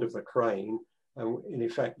each end of the crane, in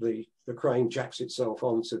effect the crane jacks itself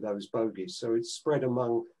onto those bogies, so it's spread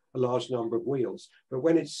among a large number of wheels. But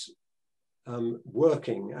when it's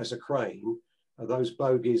working as a crane, those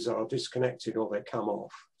bogies are disconnected or they come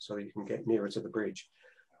off, so you can get nearer to the bridge.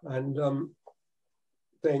 And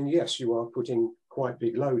then yes, you are putting quite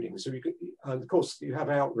big loading. So you could, and of course you have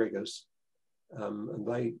outriggers, and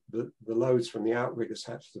the loads from the outriggers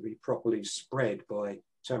have to be properly spread by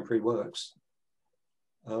temporary works.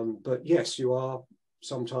 But yes, you are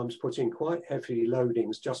sometimes putting quite heavy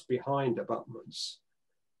loadings just behind abutments.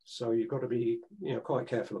 So you've got to be, quite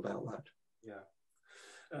careful about that.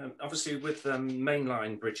 Yeah. Obviously with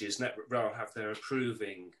mainline bridges, Network Rail have their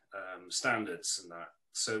approving standards and that.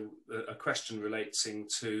 So a question relating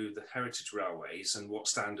to the heritage railways and what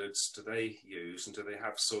standards do they use, and do they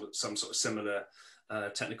have some sort of similar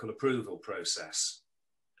technical approval process?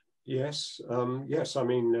 Yes, yes. I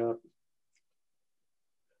mean,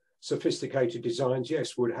 sophisticated designs,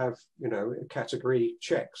 yes, would have category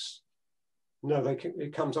checks. No,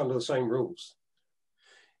 it comes under the same rules.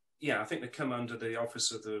 Yeah, I think they come under the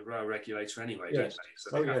Office of the Rail Regulator anyway, yes.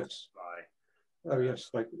 Don't they? So they have to apply. Oh yes,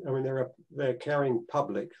 they're carrying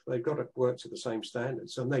public. They've got to work to the same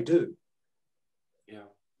standards, and they do. Yeah.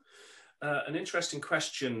 An interesting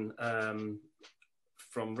question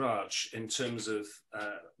from Raj in terms of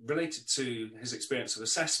related to his experience of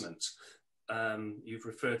assessment. You've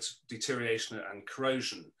referred to deterioration and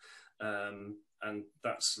corrosion, and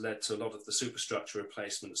that's led to a lot of the superstructure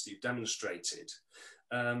replacements that you've demonstrated.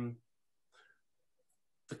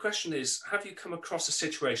 The question is, have you come across a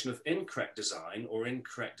situation of incorrect design or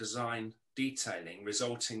incorrect design detailing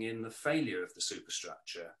resulting in the failure of the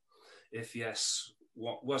superstructure? If yes,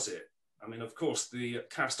 what was it? I mean, of course, the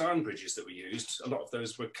cast iron bridges that were used, a lot of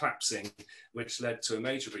those were collapsing, which led to a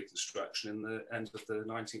major reconstruction in the end of the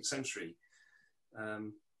 19th century.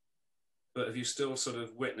 but have you still sort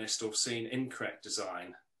of witnessed or seen incorrect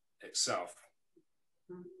design itself?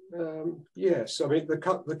 Yes, I mean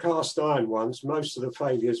the cast iron ones, most of the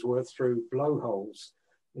failures were through blowholes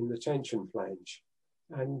in the tension flange,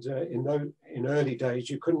 and in early days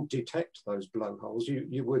you couldn't detect those blowholes.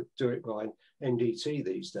 You would do it by NDT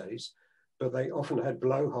these days, but they often had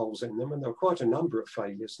blowholes in them, and there were quite a number of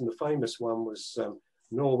failures. And the famous one was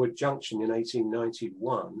Norwood Junction in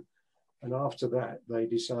 1891, and after that they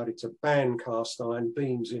decided to ban cast iron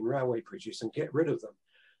beams in railway bridges and get rid of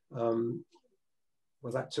them.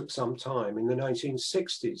 Well, that took some time. In the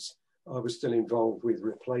 1960s, I was still involved with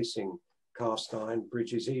replacing cast iron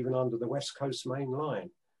bridges even under the West Coast Main Line.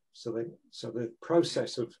 So the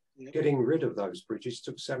process of getting rid of those bridges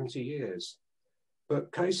took 70 years.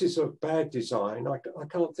 But cases of bad design, I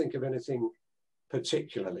can't think of anything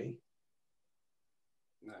particularly.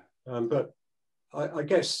 No. But I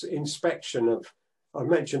guess inspection of, I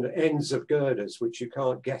mentioned ends of girders, which you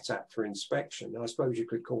can't get at for inspection. I suppose you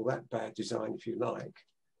could call that bad design if you like.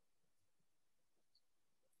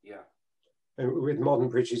 Yeah. And with modern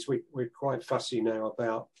bridges, we're quite fussy now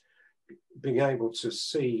about being able to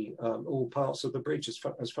see all parts of the bridge as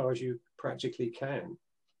far as you practically can.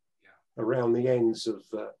 Yeah. Around the ends of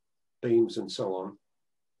beams and so on.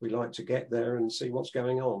 We like to get there and see what's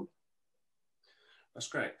going on. That's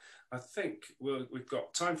great. I think we've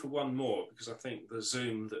got time for one more, because I think the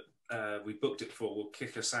Zoom that we booked it for will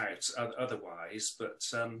kick us out otherwise. But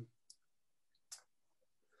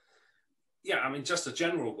yeah, I mean, just a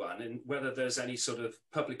general one, and whether there's any sort of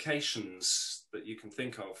publications that you can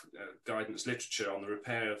think of, guidance literature on the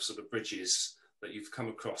repair of sort of bridges that you've come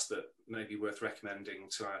across that may be worth recommending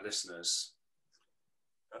to our listeners.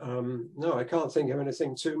 No, I can't think of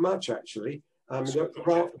anything too much, actually.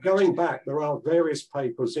 Going back, there are various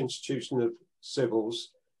papers, Institution of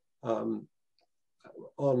Civils, on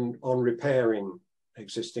repairing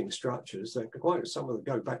existing structures. Some of them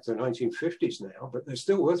go back to the 1950s now, but they're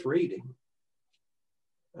still worth reading.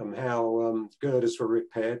 How girders were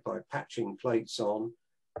repaired by patching plates on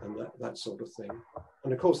and that sort of thing.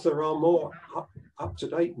 And of course, there are more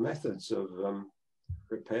up-to-date methods of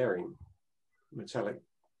repairing metallic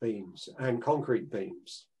beams and concrete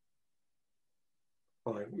beams,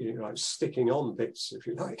 by like sticking on bits, if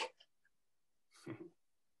you like.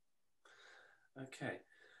 Okay.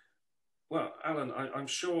 Well, Alan, I'm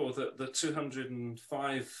sure that the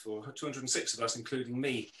 205 or 206 of us, including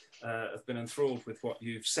me, have been enthralled with what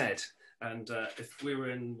you've said. And if we were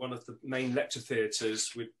in one of the main lecture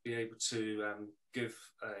theatres, we'd be able to give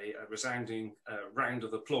a resounding round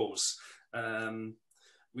of applause.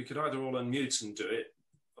 We could either all unmute and do it,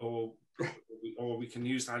 or we can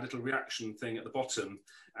use that little reaction thing at the bottom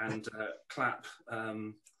and clap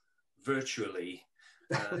virtually.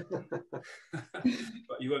 But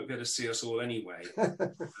you won't be able to see us all anyway.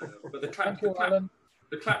 But the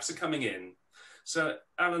claps are coming in. So,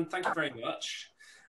 Alan, thank you very much.